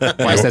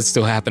 Why is that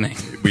still happening?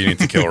 We need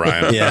to kill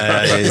Ryan.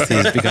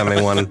 He's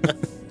becoming one.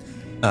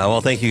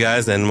 Well, thank you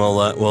guys, and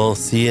we'll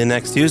see you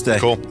next Tuesday.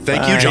 Cool.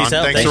 Thank you, John.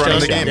 Thanks for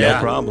running the game. No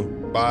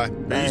problem. Bye.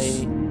 Bye.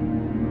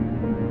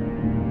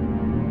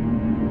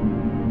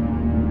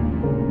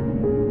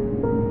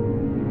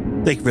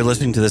 Thank you for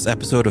listening to this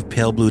episode of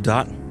Pale Blue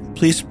Dot.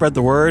 Please spread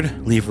the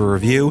word, leave a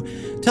review,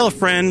 tell a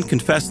friend,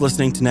 confess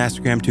listening to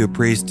Nastagram to a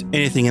priest.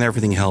 Anything and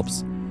everything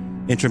helps.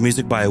 Intro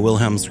music by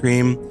Wilhelm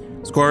Scream.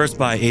 Scores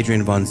by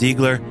Adrian Von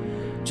Ziegler.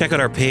 Check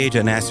out our page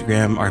at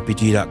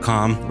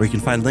NastaGramRPG.com, where you can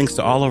find links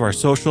to all of our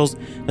socials,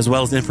 as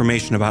well as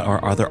information about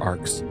our other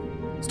arcs.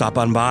 Stop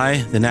on by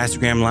the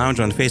Nastagram Lounge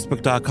on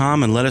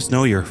Facebook.com and let us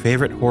know your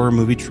favorite horror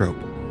movie trope.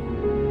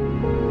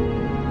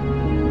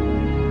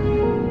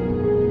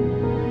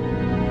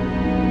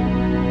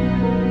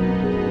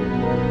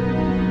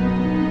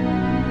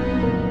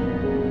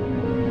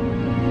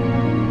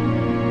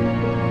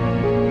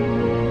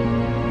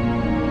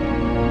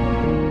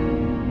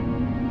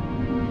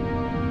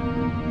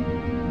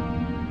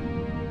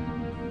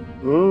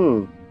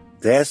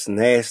 That's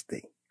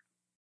nasty.